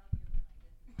will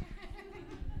tell you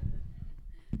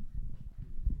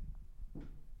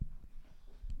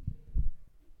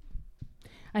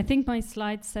when I think my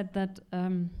slide said that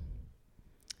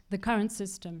the current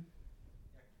system.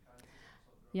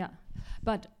 Yeah,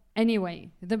 but anyway,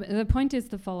 the point is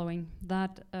the following,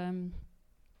 that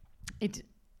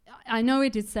I know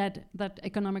it is said that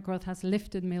economic growth has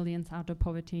lifted millions out of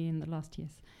poverty in the last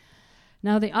years.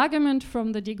 Now, the argument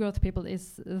from the degrowth people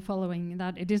is the following,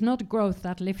 that it is not growth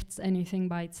that lifts anything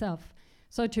by itself.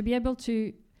 So to be able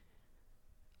to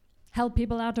help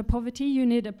people out of poverty, you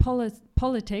need a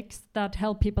politics that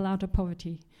help people out of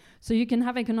poverty. So you can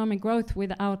have economic growth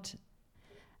without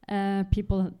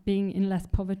people being in less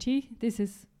poverty. This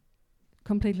is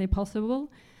completely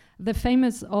possible. The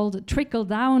famous old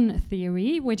trickle-down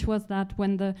theory, which was that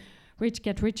when the rich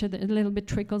get richer, a little bit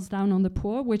trickles down on the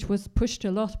poor, which was pushed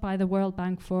a lot by the World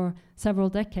Bank for several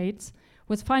decades,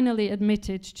 was finally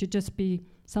admitted to just be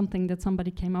something that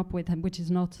somebody came up with, which is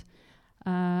not,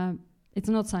 it's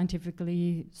not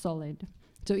scientifically solid.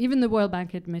 So even the World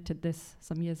Bank admitted this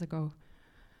some years ago.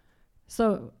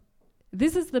 So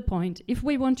this is the point. If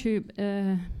we want to,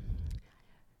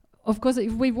 of course,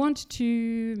 if we want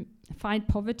to fight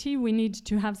poverty, we need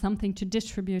to have something to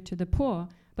distribute to the poor.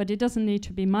 But it doesn't need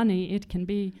to be money. It can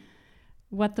be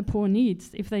what the poor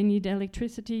needs. If they need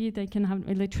electricity, they can have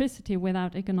electricity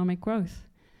without economic growth.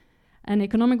 And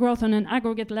economic growth on an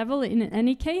aggregate level, in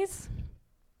any case,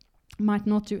 might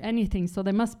not do anything. So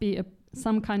there must be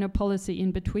some kind of policy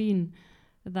in between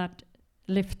that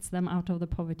lifts them out of the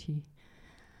poverty.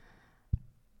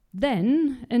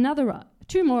 Then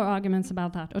two more arguments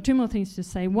about that, or two more things to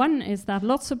say. One is that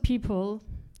lots of people,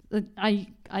 I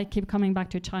keep coming back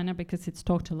to China because it's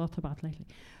talked a lot about lately.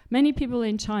 Many people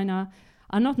in China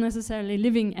are not necessarily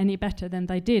living any better than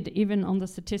they did. Even on the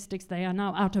statistics, they are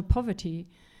now out of poverty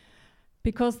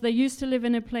because they used to live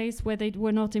in a place where they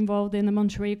were not involved in the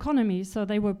monetary economy, so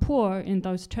they were poor in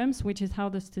those terms, which is how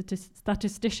the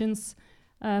statisticians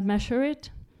measure it.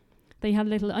 They had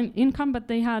little income, but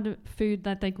they had food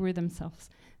that they grew themselves.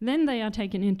 Then they are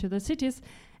taken into the cities,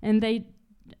 and they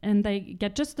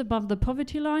get just above the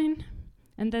poverty line,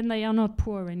 and then they are not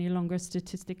poor any longer,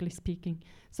 statistically speaking.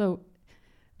 So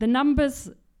the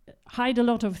numbers hide a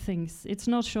lot of things. It's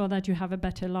not sure that you have a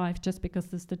better life just because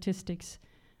the statistics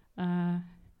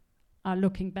are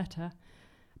looking better.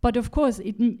 But of course,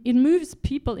 it moves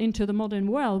people into the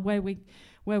modern world where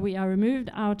we are removed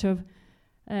out of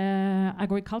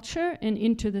agriculture and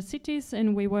into the cities,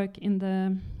 and we work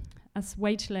as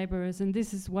wage laborers, and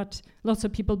this is what lots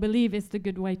of people believe is the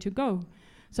good way to go.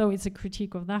 So it's a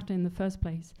critique of that in the first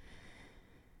place.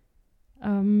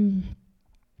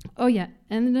 Oh yeah,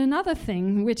 and another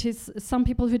thing, which is some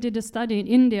people who did a study in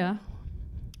India,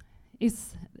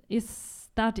 is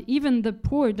that even the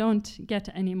poor don't get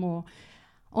any more.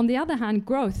 On the other hand,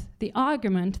 growth, the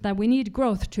argument that we need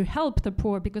growth to help the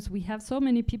poor because we have so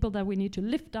many people that we need to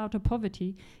lift out of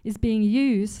poverty, is being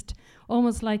used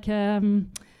almost like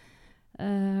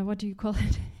what do you call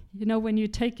it? You know, when you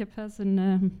take a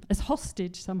person as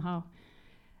hostage somehow.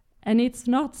 And it's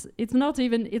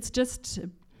just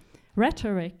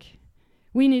rhetoric.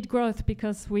 We need growth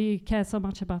because we care so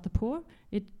much about the poor.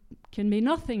 It can be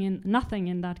nothing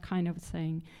in that kind of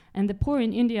saying. And the poor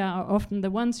in India are often the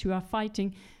ones who are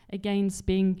fighting against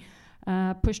being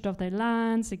pushed off their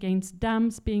lands, against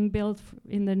dams being built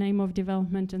in the name of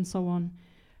development and so on.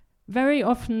 Very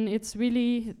often it's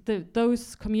really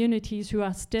those communities who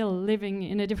are still living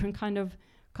in a different kind of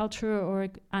culture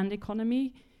and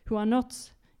economy who are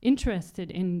not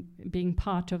interested in being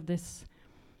part of this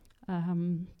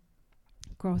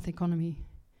growth economy.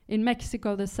 In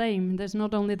Mexico, the same. There's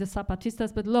not only the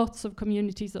Zapatistas, but lots of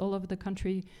communities all over the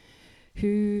country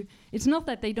who, it's not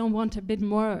that they don't want a bit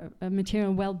more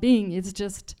material well-being, it's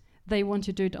just they want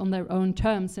to do it on their own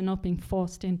terms and not being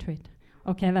forced into it.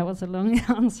 Okay, that was a long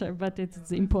answer, but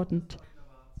it's important.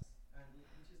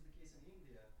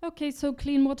 Okay, so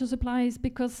clean water supply is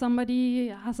because somebody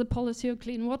has a policy of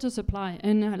clean water supply,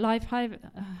 and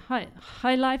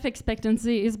high life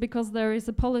expectancy is because there is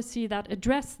a policy that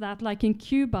addresses that, like in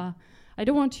Cuba. I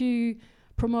don't want to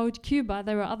promote Cuba,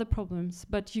 there are other problems,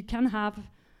 but you can have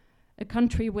a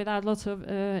country without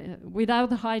without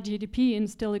the high GDP and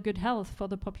still a good health for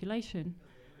the population.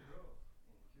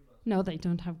 No, they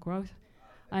don't have growth.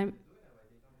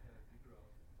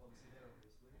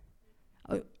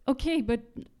 Okay, but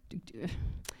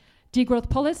degrowth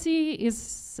policy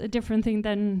is a different thing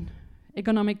than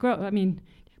economic growth. I mean,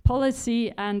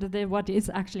 policy and what is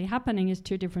actually happening is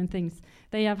two different things.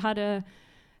 They have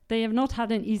not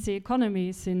had an easy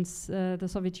economy since the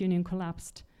Soviet Union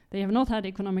collapsed. They have not had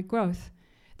economic growth.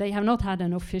 They have not had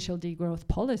an official degrowth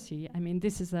policy. I mean,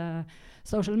 this is a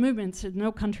social movement. So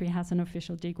no country has an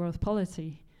official degrowth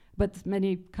policy, but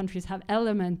many countries have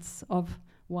elements of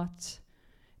what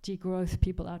degrowth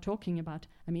people are talking about.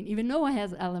 I mean, even Norway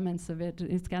has elements of it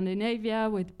in Scandinavia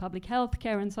with public health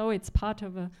care, and so it's part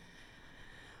of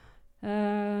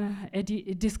a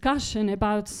discussion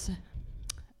about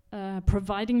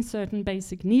providing certain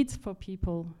basic needs for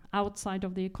people outside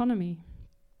of the economy.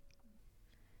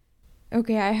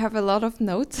 Okay, I have a lot of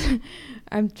notes.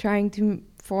 I'm trying to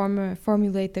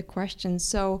formulate the question.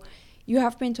 So you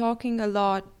have been talking a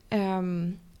lot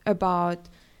about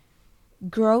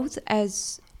growth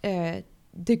as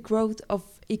the growth of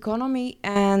economy,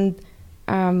 and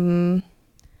I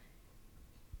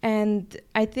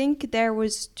think there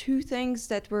was two things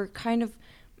that were kind of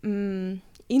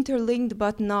interlinked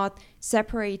but not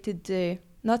separated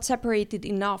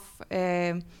enough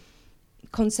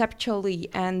conceptually,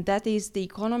 and that is the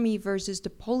economy versus the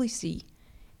policy.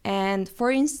 And for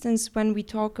instance, when we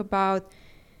talk about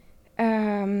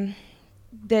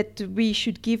that we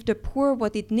should give the poor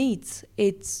what it needs,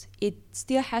 it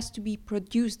still has to be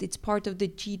produced. It's part of the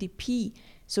GDP.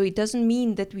 So it doesn't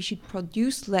mean that we should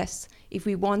produce less if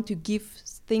we want to give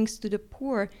things to the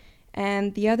poor.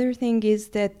 And the other thing is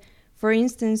that, for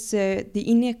instance,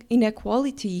 the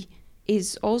inequality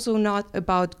is also not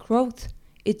about growth.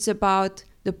 It's about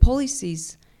the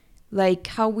policies, like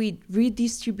how we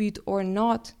redistribute or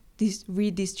not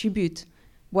redistribute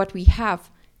what we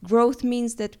have. Growth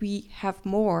means that we have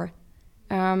more.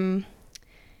 And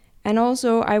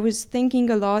also, I was thinking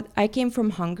a lot, I came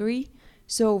from Hungary,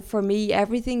 so for me,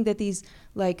 everything that is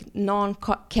like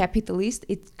non-capitalist,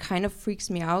 it kind of freaks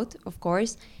me out, of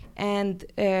course. And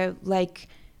like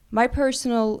my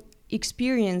personal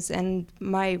experience and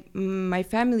my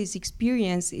family's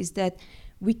experience is that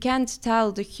we can't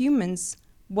tell the humans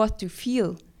what to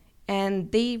feel.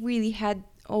 And they really had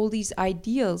all these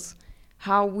ideals,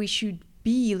 how we should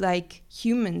be like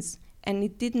humans, and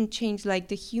it didn't change. Like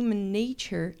the human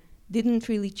nature didn't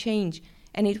really change,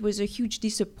 and it was a huge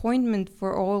disappointment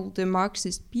for all the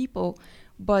Marxist people.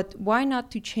 But why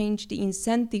not to change the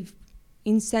incentive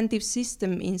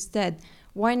system instead?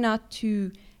 Why not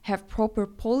to have proper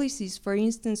policies, for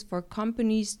instance, for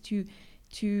companies to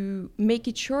make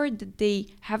it sure that they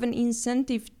have an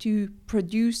incentive to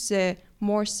produce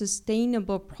more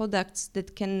sustainable products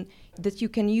that you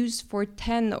can use for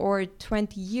 10 or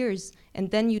 20 years, and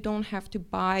then you don't have to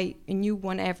buy a new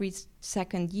one every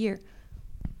second year.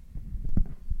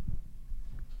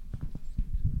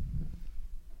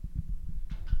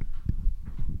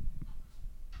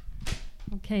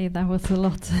 Okay, that was a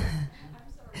lot.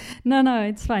 No,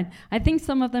 it's fine. I think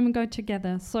some of them go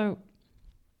together. So,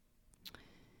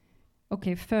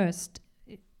 okay, first,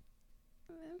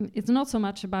 it's not so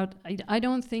much about, I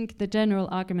don't think the general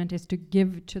argument is to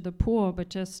give to the poor, but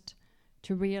just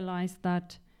to realize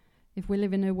that if we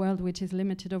live in a world which is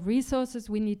limited of resources,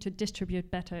 we need to distribute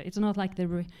better. It's not like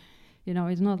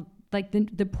it's not like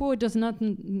the poor does not.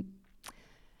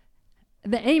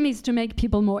 The aim is to make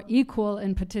people more equal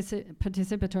and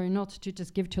participatory, not to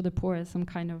just give to the poor as some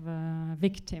kind of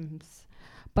victims.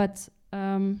 But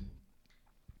I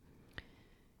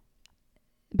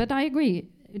agree.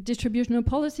 Distributional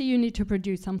policy, you need to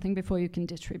produce something before you can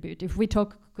distribute. If we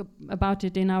talk about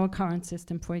it in our current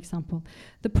system, for example,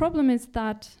 the problem is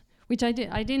that, which I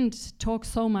didn't talk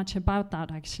so much about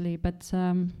that actually, but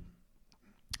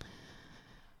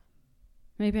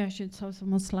maybe I should show some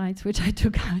more slides, which I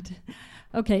took out.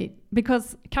 Okay,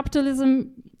 because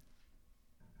capitalism,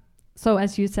 so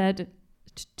as you said,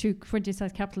 to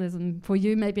criticize capitalism for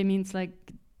you maybe means like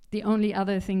the only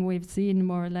other thing we've seen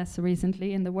more or less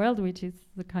recently in the world, which is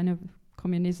the kind of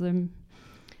communism,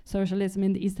 socialism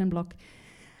in the Eastern Bloc.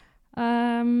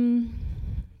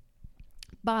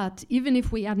 But even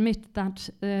if we admit that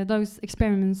those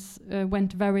experiments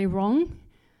went very wrong,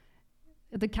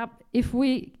 if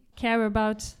we care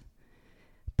about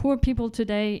poor people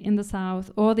today in the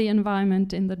South or the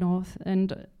environment in the North,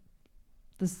 and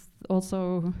this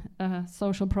also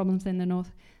social problems in the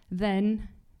North, then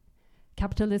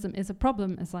capitalism is a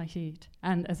problem as I see it,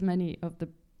 and as many of the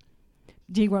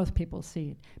degrowth people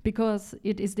see it, because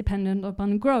it is dependent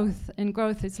upon growth, and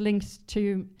growth is linked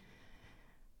to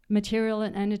material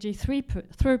and energy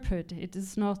throughput. It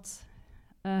does not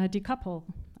decouple,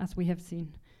 as we have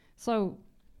seen. So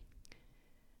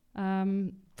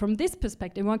from this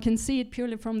perspective, one can see it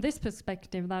purely from this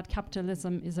perspective that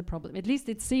capitalism is a problem. At least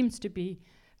it seems to be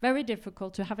very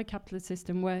difficult to have a capitalist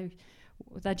system where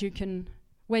you can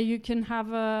have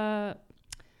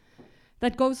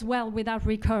that goes well without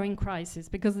recurring crises,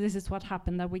 because this is what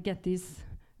happened, that we get these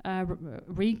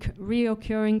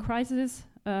reoccurring crises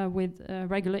with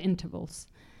regular intervals.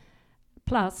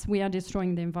 Plus, we are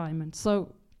destroying the environment.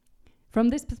 So, from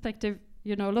this perspective,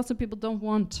 lots of people don't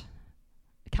want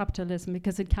capitalism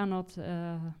because it cannot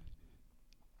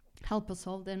help us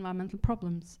solve the environmental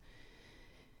problems.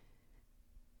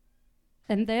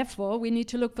 And therefore, we need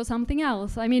to look for something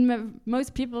else. I mean,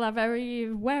 most people are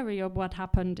very wary of what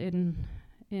happened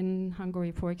in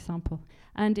Hungary, for example.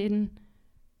 And in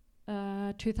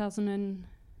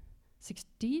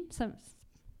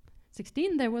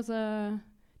 2016, there was a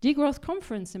degrowth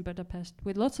conference in Budapest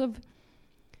with lots of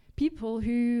people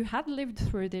who had lived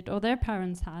through it, or their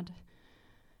parents had.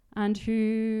 And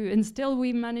still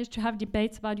we managed to have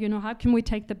debates about, how can we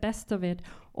take the best of it?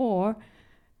 Or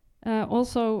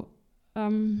also,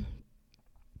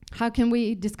 how can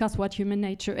we discuss what human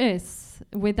nature is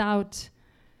without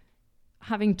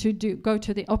having to go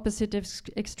to the opposite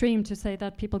extreme to say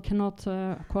that people cannot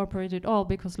cooperate at all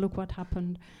because look what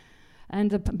happened.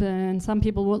 And some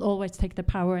people will always take the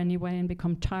power anyway and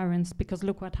become tyrants because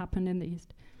look what happened in the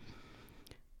East.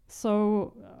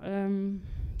 So,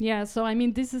 so I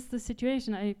mean, this is the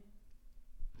situation.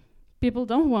 People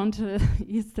don't want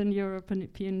Eastern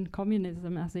European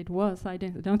communism as it was. I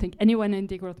don't think anyone in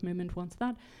the degrowth movement wants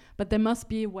that. But there must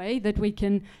be a way that we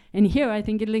can, and here I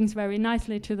think it links very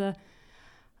nicely to the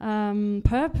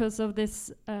purpose of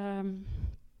this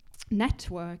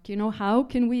network. How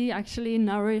can we actually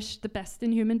nourish the best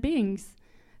in human beings?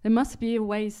 There must be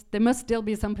ways, there must still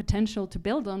be some potential to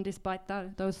build on despite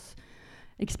those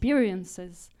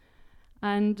experiences.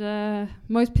 And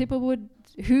most people who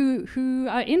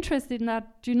are interested in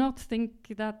that do not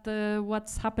think that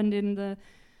what's happened in the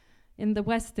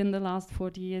West in the last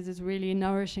 40 years is really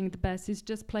nourishing the best. It's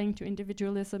just playing to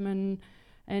individualism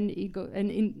and ego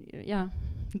and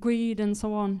greed and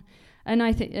so on. And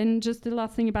I think, and just the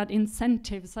last thing about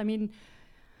incentives. I mean,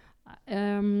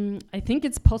 I think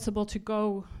it's possible to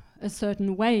go a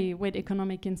certain way with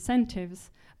economic incentives,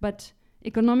 but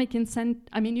economic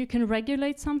I mean, you can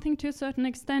regulate something to a certain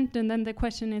extent, and then the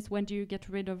question is, when do you get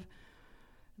rid of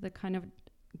the kind of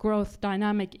growth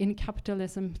dynamic in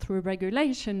capitalism through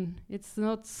regulation? It's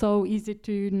not so easy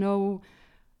to know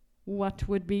what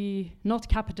would be not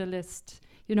capitalist.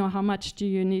 You know, how much do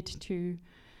you need to...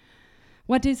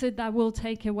 What is it that will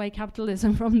take away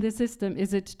capitalism from the system?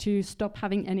 Is it to stop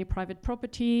having any private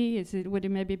property? Would it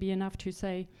maybe be enough to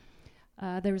say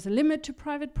there is a limit to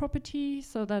private property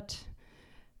so that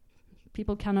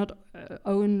people cannot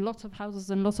own lots of houses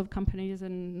and lots of companies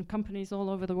and companies all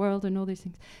over the world and all these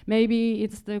things? Maybe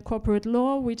it's the corporate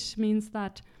law, which means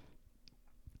that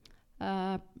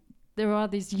there are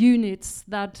these units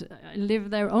that live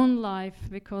their own life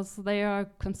because they are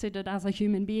considered as a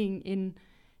human being in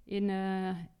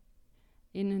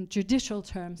judicial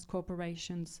terms,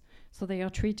 corporations. So they are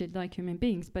treated like human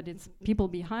beings, but it's people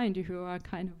behind you who are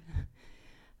kind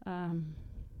of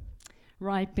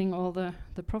reaping all the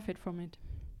profit from it.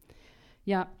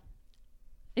 Yeah,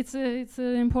 it's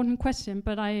an important question,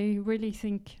 but I really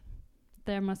think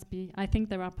I think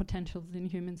there are potentials in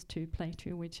humans to play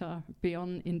to, which are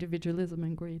beyond individualism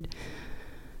and greed.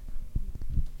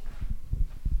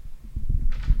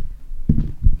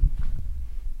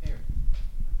 Here.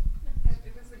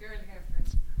 It was the girl here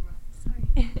first. Sorry.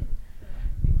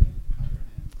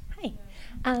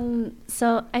 Hi.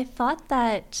 So I thought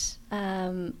that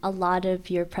a lot of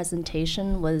your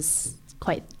presentation was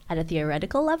quite at a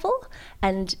theoretical level,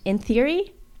 and in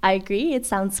theory, I agree, it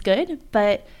sounds good,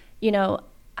 but you know,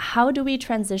 how do we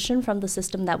transition from the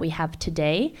system that we have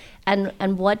today,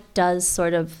 and what does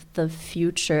sort of the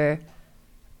future,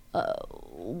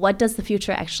 what does the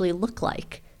future actually look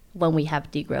like when we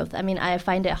have degrowth? I mean, I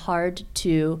find it hard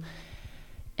to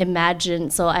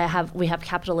imagine. So we have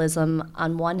capitalism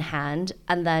on one hand,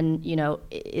 and then, you know,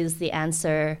 is the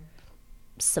answer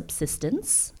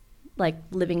subsistence, like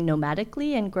living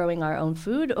nomadically and growing our own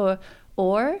food,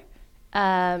 or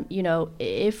you know,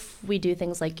 if we do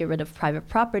things like get rid of private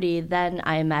property, then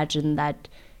I imagine that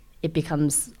it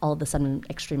becomes all of a sudden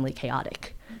extremely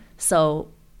chaotic. So,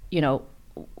 you know,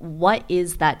 what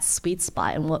is that sweet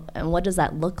spot, and what does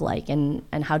that look like,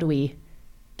 and how do we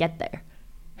get there?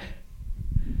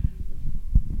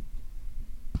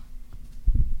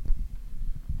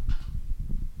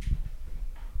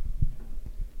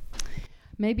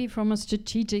 Maybe from a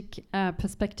strategic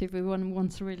perspective, we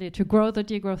want really to grow the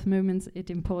degrowth movements.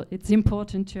 It's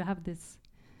important to have this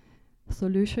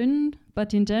solution.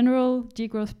 But in general,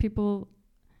 degrowth people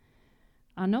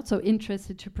are not so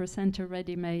interested to present a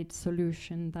ready-made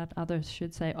solution that others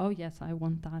should say, oh yes, I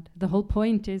want that. The whole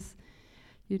point is,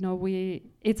 you know,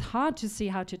 it's hard to see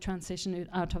how to transition it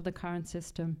out of the current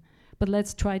system. But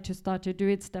let's try to start to do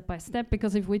it step by step,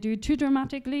 because if we do it too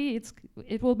dramatically,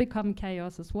 it will become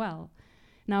chaos as well.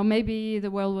 Now, maybe the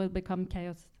world will become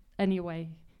chaos anyway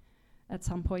at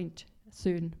some point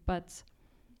soon,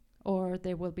 or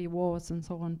there will be wars and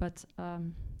so on. But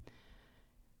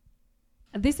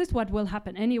this is what will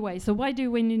happen anyway. So why do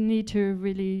we need to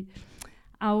really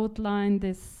outline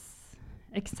this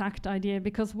exact idea?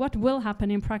 Because what will happen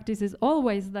in practice is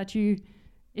always that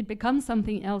it becomes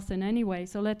something else in any way.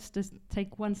 So let's just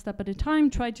take one step at a time,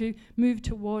 try to move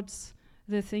towards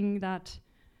the thing that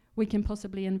we can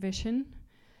possibly envision.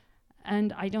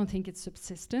 And I don't think it's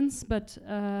subsistence, but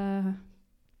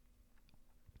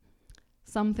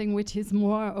something which is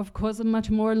more, of course, a much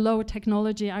more low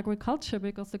technology agriculture,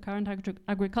 because the current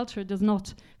agriculture does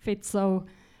not fit so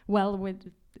well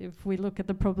with, if we look at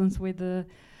the problems with the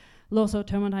laws of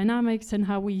thermodynamics and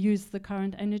how we use the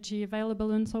current energy available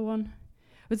and so on.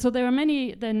 But so there are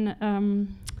many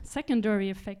then secondary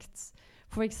effects.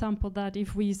 For example, that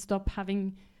if we stop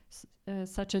having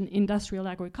such an industrial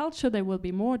agriculture, there will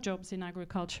be more jobs in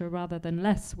agriculture rather than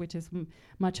less, which is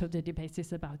much of the debate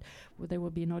is about. Well, there will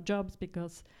be no jobs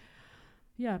because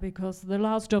the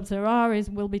last jobs there are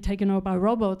will be taken over by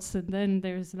robots, and then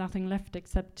there is nothing left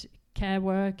except care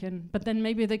work. But then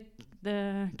maybe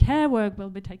the care work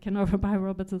will be taken over by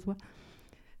robots as well.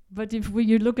 But if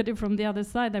you look at it from the other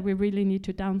side, that we really need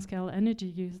to downscale energy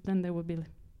use, then there will be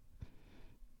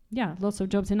lots of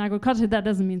jobs in agriculture. That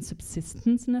doesn't mean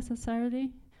subsistence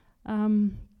necessarily.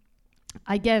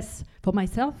 I guess for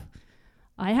myself,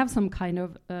 I have some kind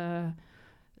of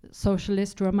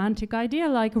socialist romantic idea,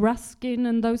 like Ruskin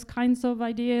and those kinds of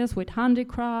ideas with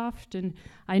handicraft. And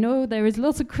I know there is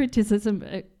lots of criticism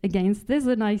against this,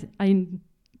 and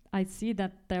I see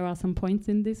that there are some points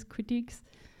in these critiques.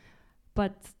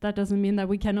 But that doesn't mean that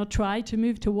we cannot try to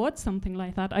move towards something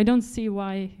like that. I don't see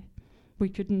why we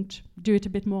couldn't do it a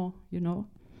bit more, you know.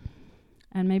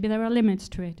 And maybe there are limits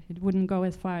to it. It wouldn't go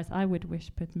as far as I would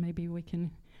wish, but maybe we can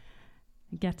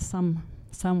get some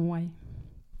way.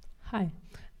 Hi.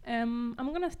 I'm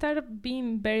going to start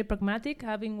being very pragmatic,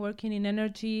 having working in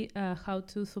energy, how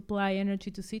to supply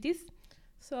energy to cities.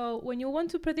 So when you want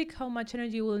to predict how much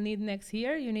energy you will need next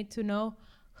year, you need to know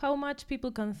how much people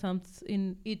consume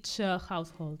in each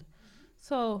household.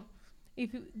 So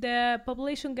if the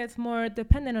population gets more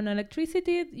dependent on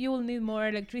electricity, you will need more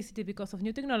electricity because of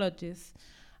new technologies.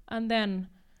 And then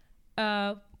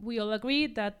we all agree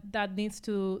that that needs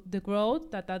to the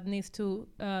growth, that needs to,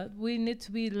 we need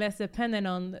to be less dependent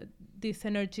on this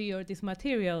energy or these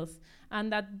materials.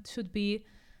 And that should be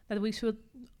that we should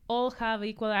all have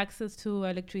equal access to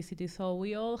electricity. So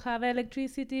we all have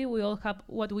electricity, we all have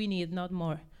what we need, not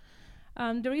more.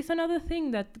 There is another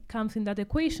thing that comes in that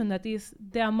equation, that is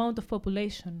the amount of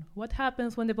population. What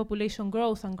happens when the population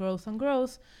grows and grows and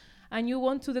grows, and you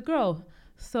want to grow?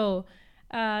 So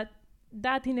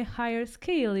that in a higher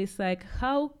scale is like,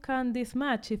 how can this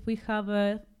match if we have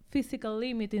a physical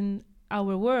limit in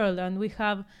our world and we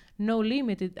have no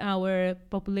limit in our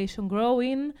population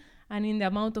growing and in the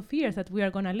amount of years that we are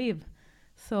going to live?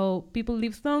 So people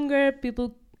live longer,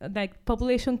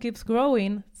 population keeps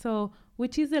growing. So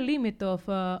which is the limit of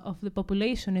the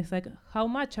population? It's like, how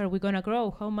much are we going to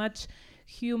grow? How much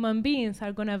human beings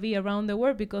are going to be around the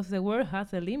world? Because the world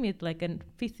has a limit, like a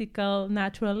physical,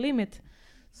 natural limit.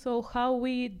 So how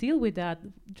we deal with that?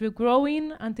 We're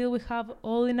growing until we have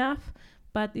all enough,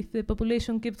 but if the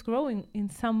population keeps growing, in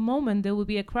some moment there will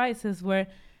be a crisis where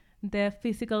the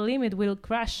physical limit will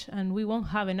crash and we won't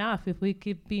have enough if we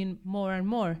keep being more and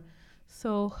more.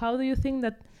 So how do you think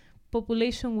that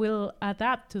population will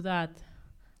adapt to that?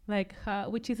 Like,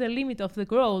 which is a limit of the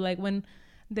growth, like when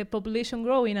the population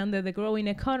growing and the growing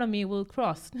economy will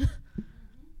cross.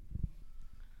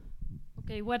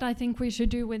 Okay, what I think we should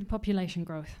do with population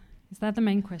growth. Is that the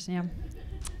main question? Yeah.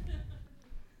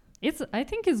 I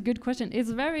think it's a good question.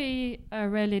 It's very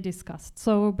rarely discussed.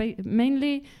 So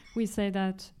mainly we say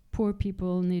that poor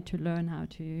people need to learn how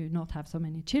to not have so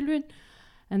many children.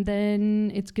 And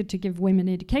then it's good to give women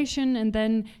education. And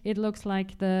then it looks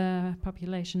like the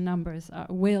population numbers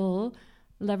will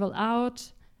level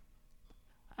out.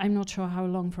 I'm not sure how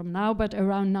long from now, but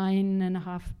around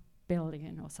 9.5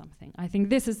 billion or something. I think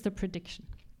this is the prediction.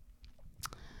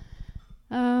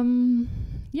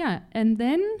 Yeah, and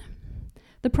then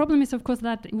the problem is, of course,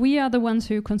 that we are the ones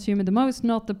who consume the most,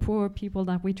 not the poor people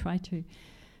that we try to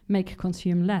make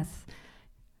consume less.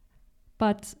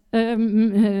 But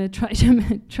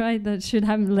try that should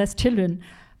have less children.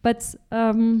 But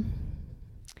I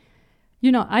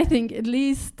think at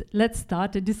least let's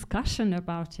start a discussion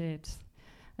about it.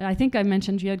 I think I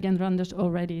mentioned Jürgen Randers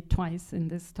already twice in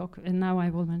this talk, and now I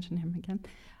will mention him again.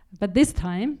 But this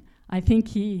time, I think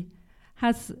he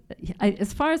has,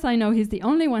 as far as I know, he's the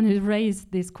only one who's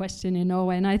raised this question in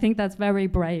Norway, and I think that's very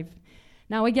brave.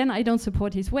 Now, again, I don't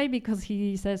support his way because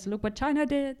he says, look what China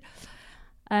did.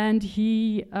 And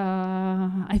he,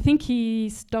 I think he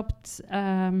stopped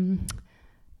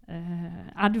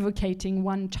advocating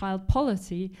one-child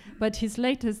policy, but his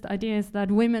latest idea is that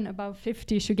women above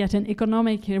 50 should get an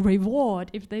economic reward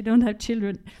if they don't have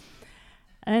children.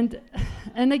 And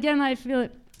again, I feel,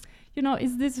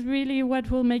 is this really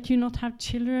what will make you not have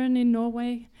children in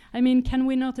Norway? I mean, can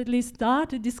we not at least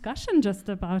start a discussion just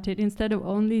about it instead of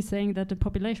only saying that the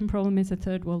population problem is a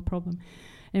third world problem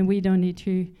and we don't need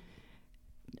to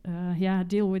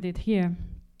deal with it here?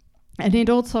 And it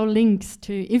also links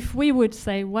to, if we would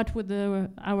say, what would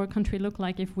our country look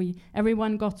like if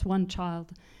everyone got one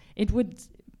child? It would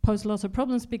pose lots of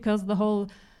problems because the whole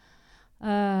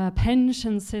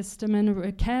pension system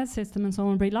and care system and so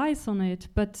on relies on it.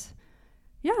 But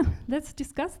yeah, let's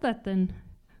discuss that then.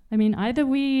 I mean, either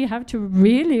we have to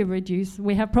really reduce,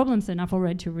 we have problems enough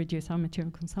already to reduce our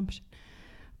material consumption,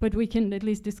 but we can at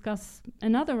least discuss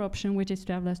another option, which is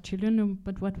to have less children,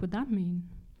 but what would that mean?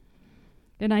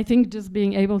 And I think just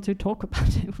being able to talk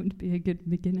about it would be a good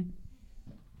beginning.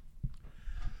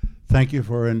 Thank you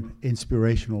for an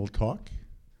inspirational talk.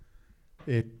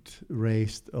 It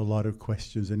raised a lot of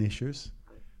questions and issues,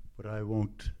 but I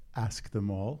won't ask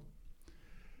them all.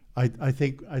 I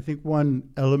think one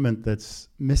element that's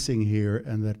missing here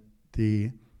and that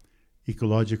the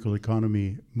ecological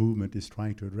economy movement is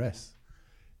trying to address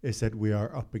is that we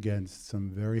are up against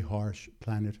some very harsh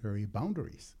planetary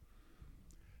boundaries.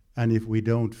 And if we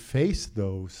don't face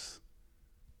those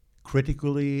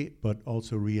critically, but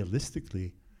also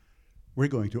realistically, we're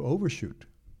going to overshoot.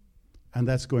 And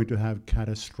that's going to have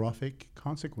catastrophic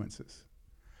consequences.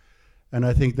 And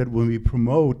I think that when we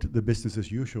promote the business as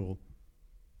usual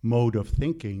mode of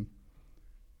thinking,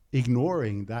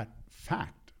 ignoring that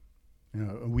fact,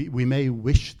 we may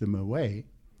wish them away,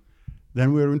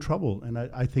 then we're in trouble. And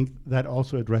I think that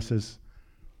also addresses,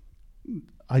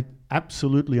 I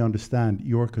absolutely understand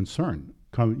your concern,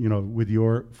 with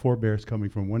your forebears coming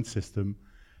from one system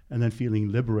and then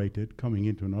feeling liberated coming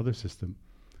into another system.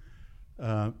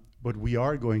 But we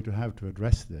are going to have to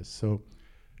address this. So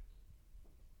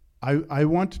I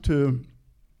want to,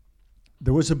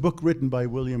 there was a book written by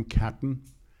William Catton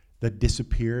that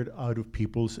disappeared out of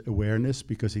people's awareness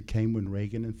because it came when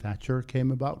Reagan and Thatcher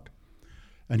came about.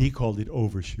 And he called it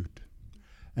Overshoot.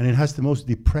 And it has the most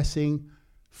depressing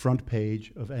front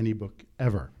page of any book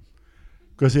ever.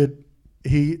 Because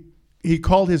he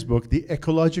called his book The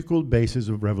Ecological Basis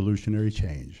of Revolutionary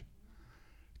Change.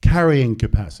 Carrying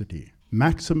capacity,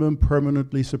 maximum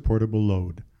permanently supportable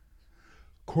load.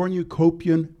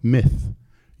 Cornucopian myth,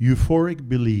 euphoric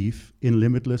belief in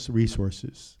limitless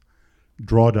resources.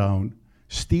 Drawdown,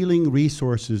 stealing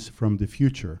resources from the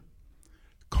future.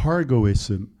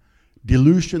 Cargoism,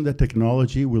 delusion that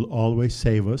technology will always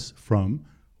save us from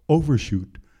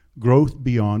overshoot, growth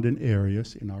beyond in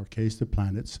areas, in our case the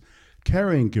planet's,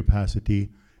 carrying capacity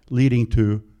leading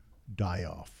to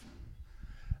die-off.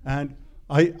 And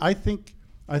I think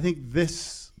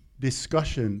this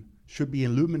discussion should be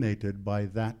illuminated by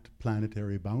that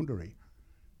planetary boundary.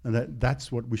 And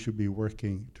that's what we should be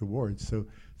working towards. So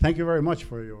thank you very much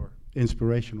for your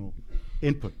inspirational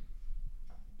input.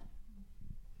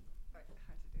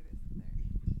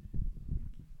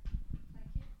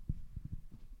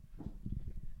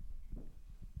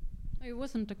 It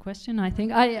wasn't a question, I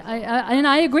think. And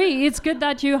I agree. It's good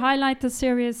that you highlight the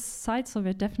serious sides of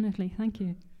it, definitely. Thank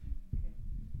you.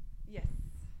 Yes.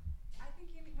 I think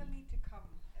you will need to come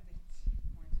a bit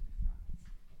more to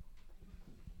the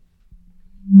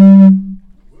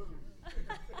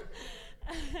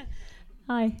front.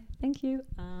 Hi, thank you.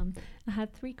 I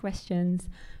had 3 questions.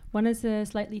 One is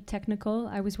slightly technical.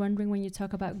 I was wondering, when you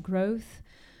talk about growth,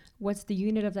 what's the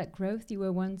unit of that growth? You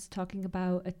were once talking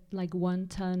about like 1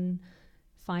 ton,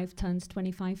 5 tons,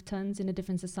 25 tons in the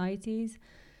different societies.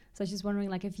 So I was just wondering,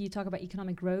 like, if you talk about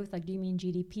economic growth, like, do you mean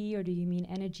GDP or do you mean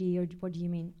energy, or what do you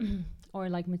mean? Or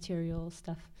like material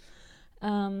stuff.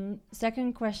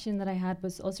 Second question that I had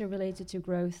was also related to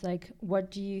growth. Like,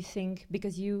 what do you think,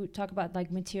 because you talk about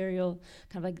like material,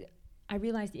 kind of like, I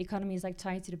realize the economy is like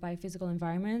tied to the biophysical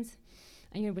environment.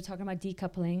 And you were talking about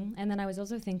decoupling. And then I was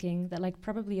also thinking that like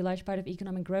probably a large part of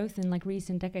economic growth in like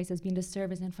recent decades has been the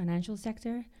service and financial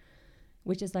sector,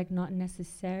 which is like not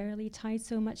necessarily tied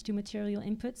so much to material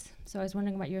inputs. So I was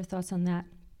wondering about your thoughts on that.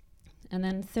 And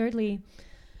then thirdly,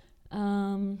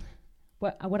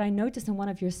 what I noticed in one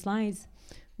of your slides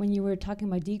when you were talking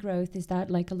about degrowth is that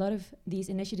like a lot of these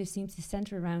initiatives seem to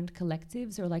center around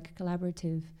collectives or like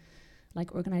collaborative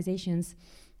like organizations.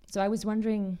 So I was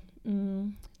wondering,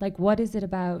 like, what is it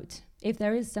about, if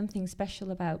there is something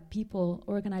special about people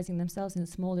organizing themselves in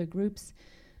smaller groups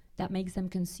that makes them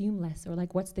consume less, or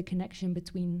like what's the connection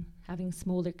between having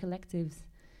smaller collectives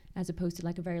as opposed to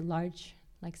like a very large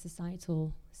like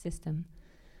societal system?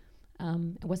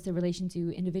 What's the relation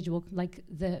to individual, like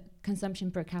the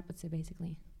consumption per capita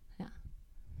basically? Yeah.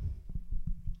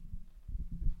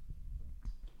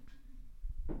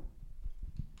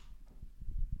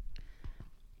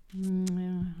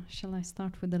 Shall I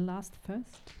start with the last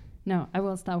first? No, I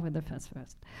will start with the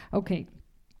first. Okay,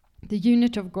 the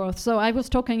unit of growth. So I was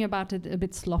talking about it a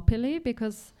bit sloppily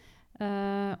because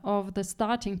of the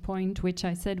starting point, which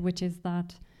I said, which is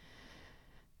that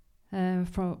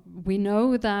we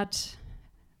know that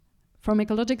from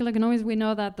ecological economics, we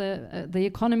know that the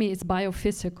economy is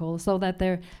biophysical, so that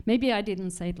maybe I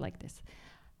didn't say it like this.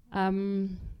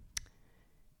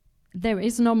 There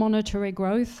is no monetary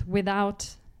growth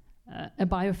without a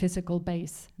biophysical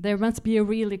base. There must be a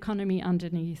real economy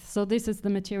underneath. So this is the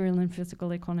material and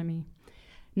physical economy.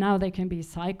 Now there can be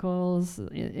cycles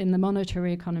in the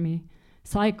monetary economy,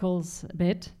 cycles a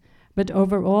bit, but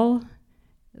overall,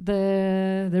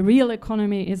 the real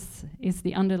economy is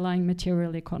the underlying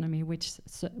material economy, which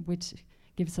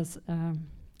gives us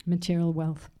material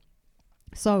wealth.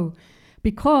 So,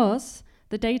 because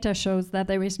the data shows that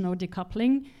there is no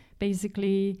decoupling,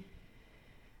 basically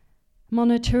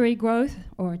monetary growth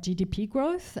or GDP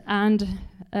growth and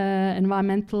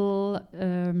environmental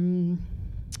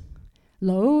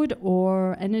load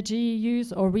or energy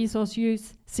use or resource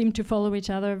use seem to follow each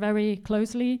other very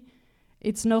closely.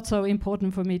 It's not so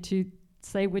important for me to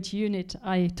say which unit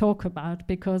I talk about,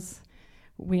 because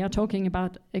we are talking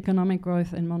about economic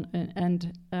growth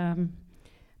and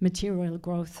material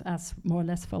growth as more or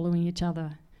less following each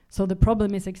other. So the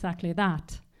problem is exactly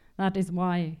that. That is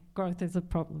why growth is a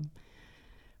problem.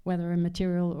 Whether in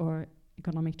material or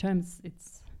economic terms,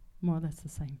 it's more or less the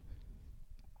same.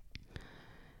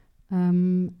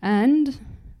 And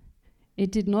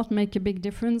it did not make a big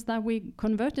difference that we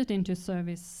converted into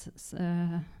service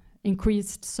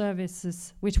increased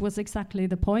services, which was exactly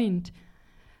the point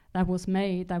that was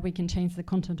made, that we can change the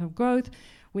content of growth.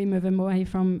 We move away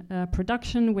from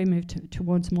production, we move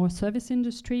towards more service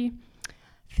industry,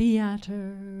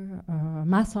 theater,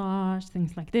 massage,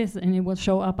 things like this, and it will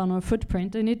show up on our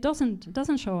footprint, and it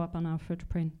doesn't show up on our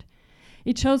footprint.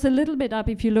 It shows a little bit up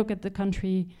if you look at the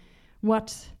country,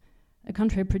 what a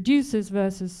country produces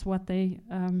versus what they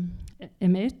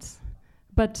emit.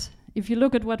 But if you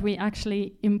look at what we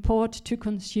actually import to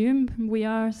consume, we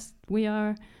are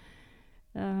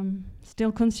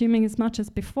still consuming as much as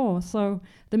before. So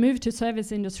the move to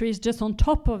service industry is just on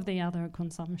top of the other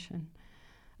consumption.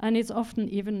 And it's often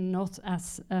even not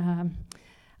as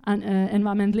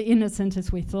environmentally innocent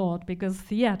as we thought, because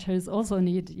theaters also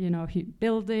need,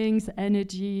 buildings,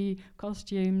 energy,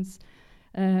 costumes.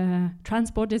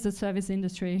 Transport is a service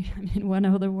industry. I mean, one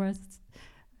of the worst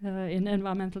in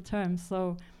environmental terms.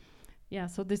 So,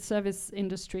 so this service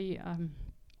industry,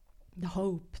 the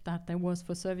hope that there was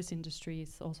for service industry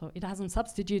is also, it hasn't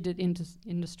substituted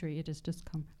industry, it has just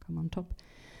come on top.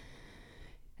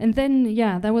 And then,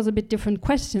 that was a bit different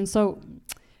question. So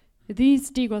these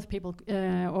degrowth people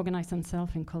organize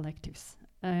themselves in collectives.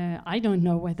 I don't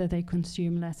know whether they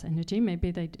consume less energy.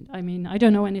 Maybe they I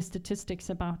don't know any statistics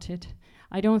about it.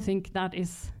 I don't think that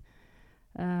is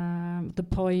the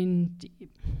point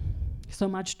so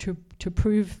much to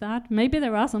prove that. Maybe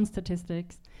there are some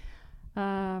statistics.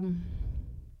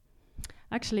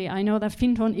 Actually, I know that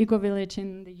Findhorn Eco-Village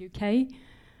in the UK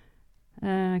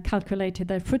calculated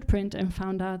their footprint and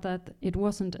found out that it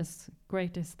wasn't as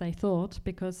great as they thought,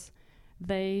 because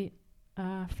they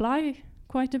fly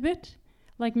quite a bit,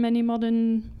 like many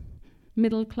modern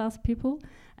middle-class people,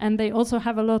 and they also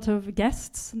have a lot of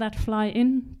guests that fly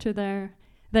in to they're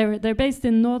based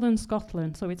in northern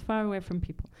Scotland, so it's far away from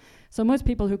people. So most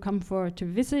people who come to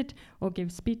visit or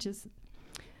give speeches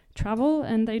travel,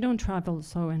 and they don't travel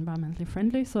so environmentally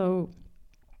friendly, so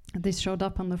this showed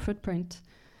up on the footprint.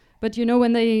 But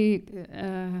when they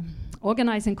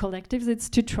organize in collectives, it's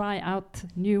to try out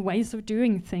new ways of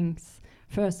doing things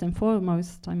first and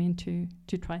foremost. I mean,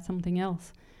 to try something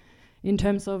else in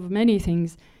terms of many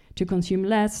things, to consume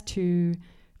less, to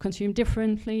consume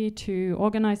differently, to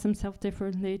organize themselves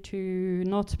differently, to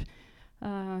not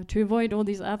to avoid all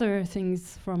these other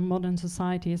things from modern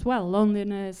society as well: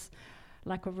 loneliness,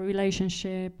 lack of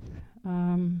relationship,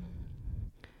 trying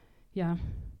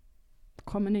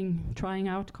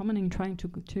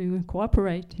to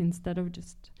cooperate instead of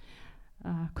just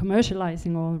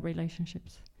commercializing all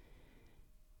relationships.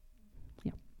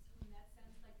 Yeah. So in that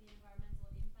sense, like the environmental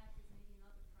impact is maybe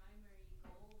not the primary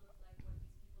goal of like what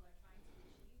these people are trying to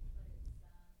achieve,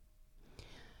 but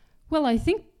it's. Well, I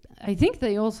think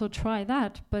they also try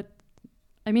that, but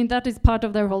I mean that is part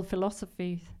of their whole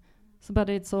philosophy. So, but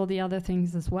it's all the other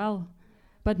things as well.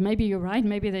 But maybe you're right.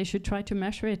 Maybe they should try to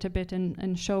measure it a bit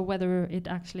and show whether it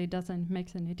actually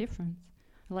makes any difference.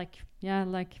 Like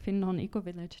Findhorn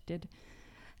Eco-Village did,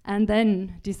 and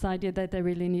then decided that they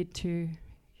really need to,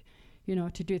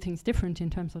 to do things different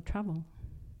in terms of travel.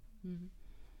 Mm-hmm.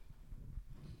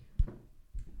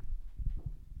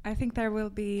 I think there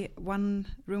will be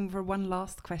room for one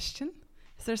last question.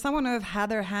 Is there someone who have had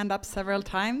their hand up several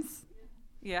times?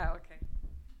 Yeah. Okay.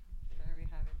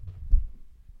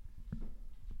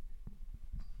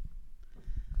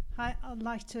 Hi, I'd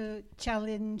like to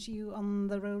challenge you on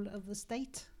the role of the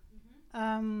state.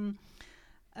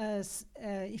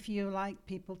 If you like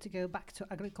people to go back to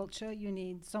agriculture, you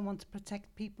need someone to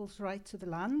protect people's right to the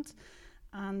land.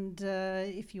 And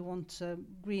if you want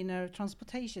greener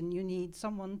transportation, you need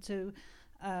someone to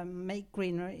make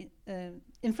greener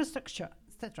infrastructure,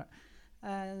 etc.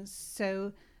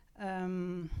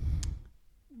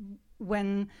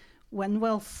 When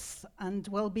wealth and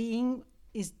well-being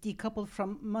is decoupled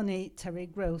from monetary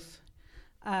growth,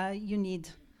 you need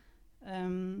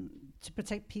to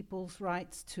protect people's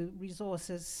rights to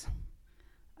resources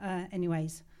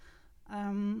anyways.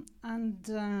 I'm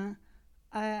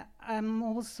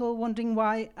also wondering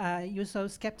why you're so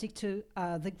skeptic to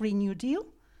the Green New Deal,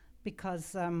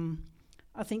 because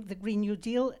I think the Green New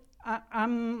Deal,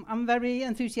 I'm very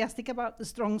enthusiastic about the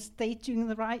strong state doing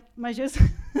the right measures.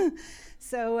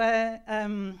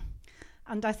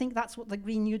 And I think that's what the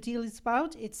Green New Deal is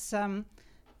about. It's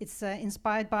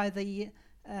inspired by the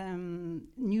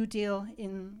New Deal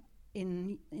in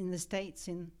the States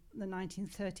in the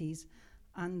 1930s,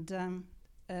 and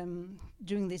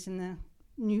doing this in a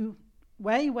new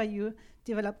way where you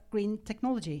develop green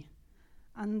technology.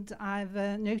 And I've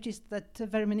noticed that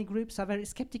very many groups are very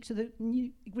skeptic to the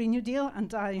Green New Deal,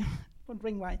 and I'm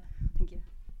wondering why. Thank you.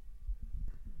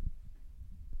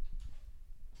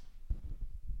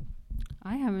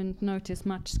 I haven't noticed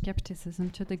much skepticism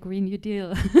to the Green New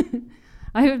Deal.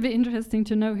 I would be interesting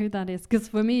to know who that is, because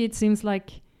for me it seems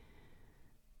like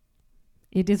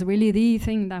it is really the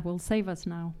thing that will save us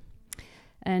now.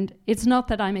 And it's not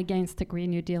that I'm against the Green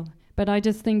New Deal, but I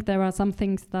just think there are some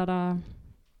things that are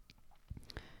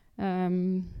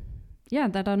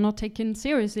that are not taken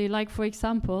seriously. Like, for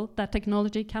example, that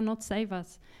technology cannot save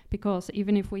us, because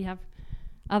even if we have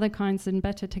other kinds and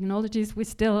better technologies,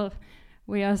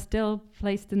 we are still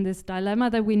placed in this dilemma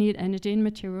that we need energy and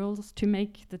materials to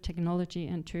make the technology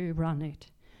and to run it.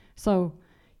 So,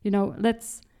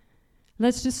 let's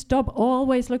just stop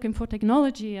always looking for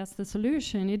technology as the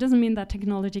solution. It doesn't mean that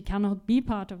technology cannot be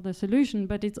part of the solution,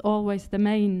 but it's always the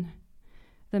main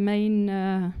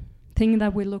thing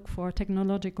that we look for,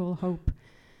 technological hope.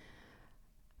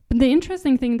 But the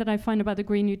interesting thing that I find about the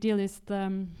Green New Deal is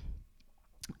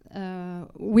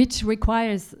which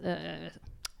requires,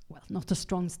 not a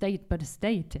strong state, but a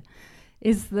state,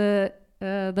 is the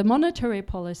monetary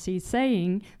policy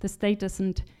saying the state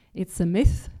doesn't, it's a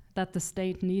myth that the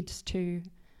state needs to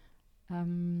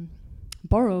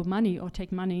borrow money or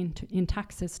take money in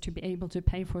taxes to be able to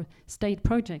pay for state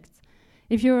projects.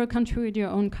 If you're a country with your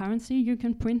own currency, you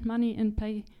can print money and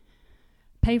pay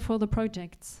for the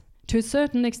projects. To a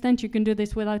certain extent, you can do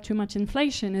this without too much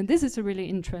inflation, and this is a really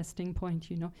interesting point,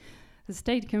 The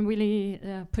state can really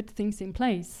put things in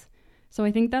place. So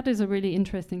I think that is a really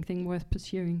interesting thing worth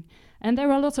pursuing. And there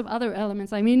are lots of other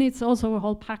elements. I mean, it's also a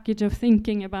whole package of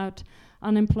thinking about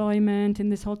unemployment in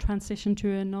this whole transition to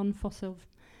a non-fossil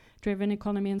driven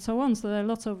economy and so on. So there are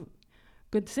lots of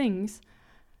good things.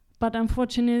 But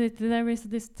unfortunately, there is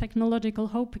this technological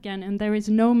hope again, and there is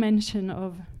no mention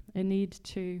of a need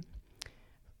to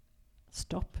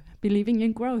stop believing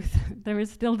in growth. There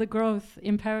is still the growth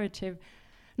imperative.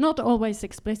 Not always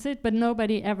explicit, but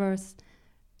nobody ever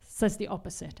says the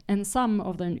opposite. And some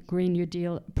of the Green New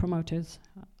Deal promoters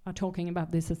are talking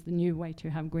about this as the new way to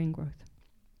have green growth.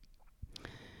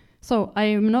 So I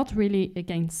am not really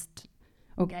against.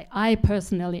 Okay, I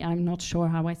personally, I'm not sure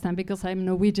how I stand, because I'm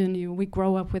Norwegian. We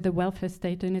grow up with a welfare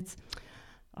state, and it's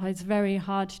very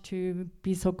hard to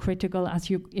be so critical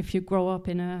if you grow up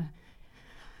in a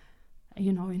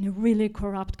really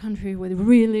corrupt country with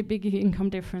really big income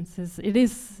differences. It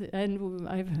is, and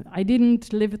I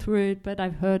didn't live through it, but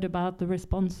I've heard about the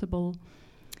responsible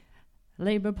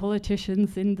Labour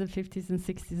politicians in the 50s and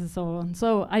 60s and so on.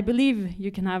 So I believe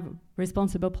you can have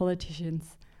responsible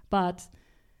politicians, but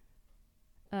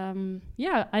I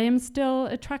am still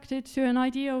attracted to an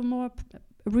idea of more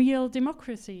real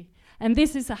democracy. And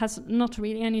this has not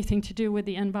really anything to do with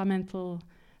the environmental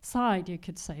side, you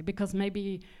could say, because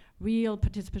maybe real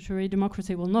participatory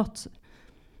democracy will not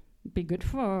be good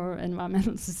for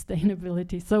environmental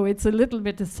sustainability. So it's a little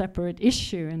bit a separate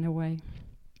issue in a way.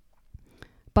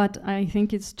 But I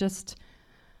think it's just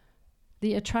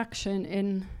the attraction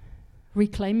in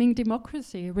reclaiming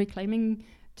democracy, reclaiming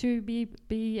to be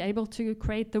able to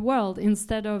create the world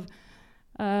instead of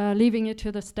leaving it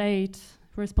to the state,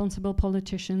 responsible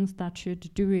politicians that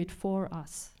should do it for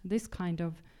us. This kind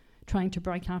of trying to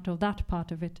break out of that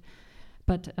part of it.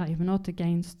 But I'm not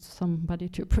against somebody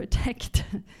to protect.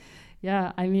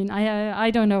 I mean,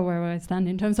 I don't know where I stand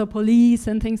in terms of police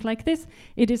and things like this.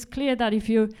 It is clear that if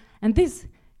you, and this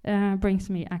brings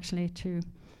me actually to,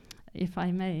 if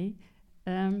I may,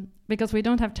 because we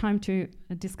don't have time to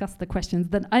discuss the questions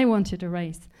that I wanted to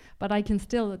raise, but I can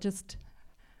still just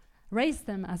raise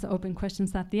them as open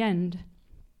questions at the end,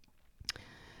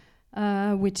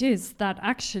 which is that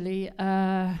actually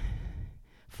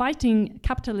fighting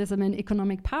capitalism and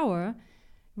economic power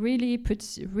really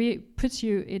puts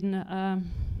you in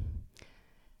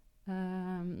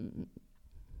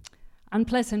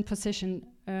unpleasant position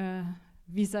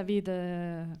vis-a-vis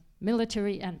the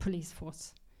military and police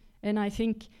force. And I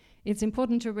think it's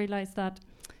important to realize that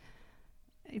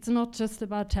it's not just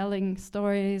about telling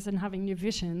stories and having new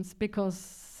visions,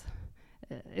 because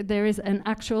there is an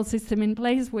actual system in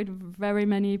place with very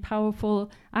many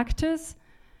powerful actors.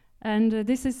 And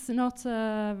this is not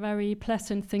a very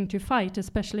pleasant thing to fight,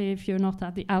 especially if you're not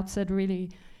at the outset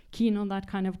really keen on that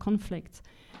kind of conflict.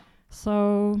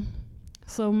 So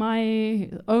my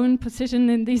own position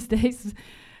in these days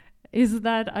is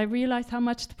that I realize how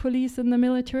much the police and the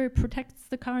military protects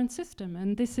the current system,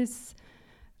 and this is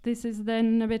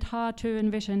then a bit hard to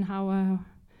envision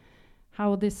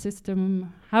how this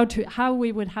system, how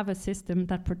we would have a system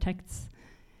that protects,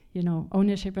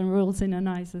 ownership and rules in a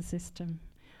nicer system.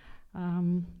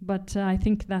 But I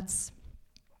think that's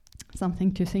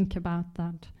something to think about.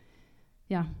 That,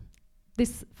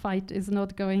 this fight is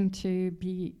not going to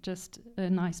be just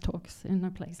nice talks in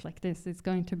a place like this. It's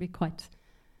going to be quite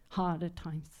hard at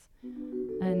times.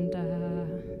 And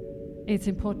it's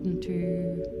important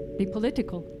to be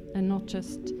political and not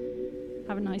just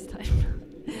have a nice time.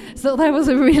 So that was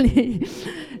a really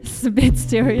a bit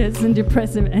serious and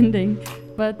depressive ending.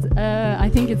 But I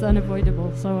think it's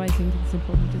unavoidable, so I think it's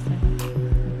important to say that.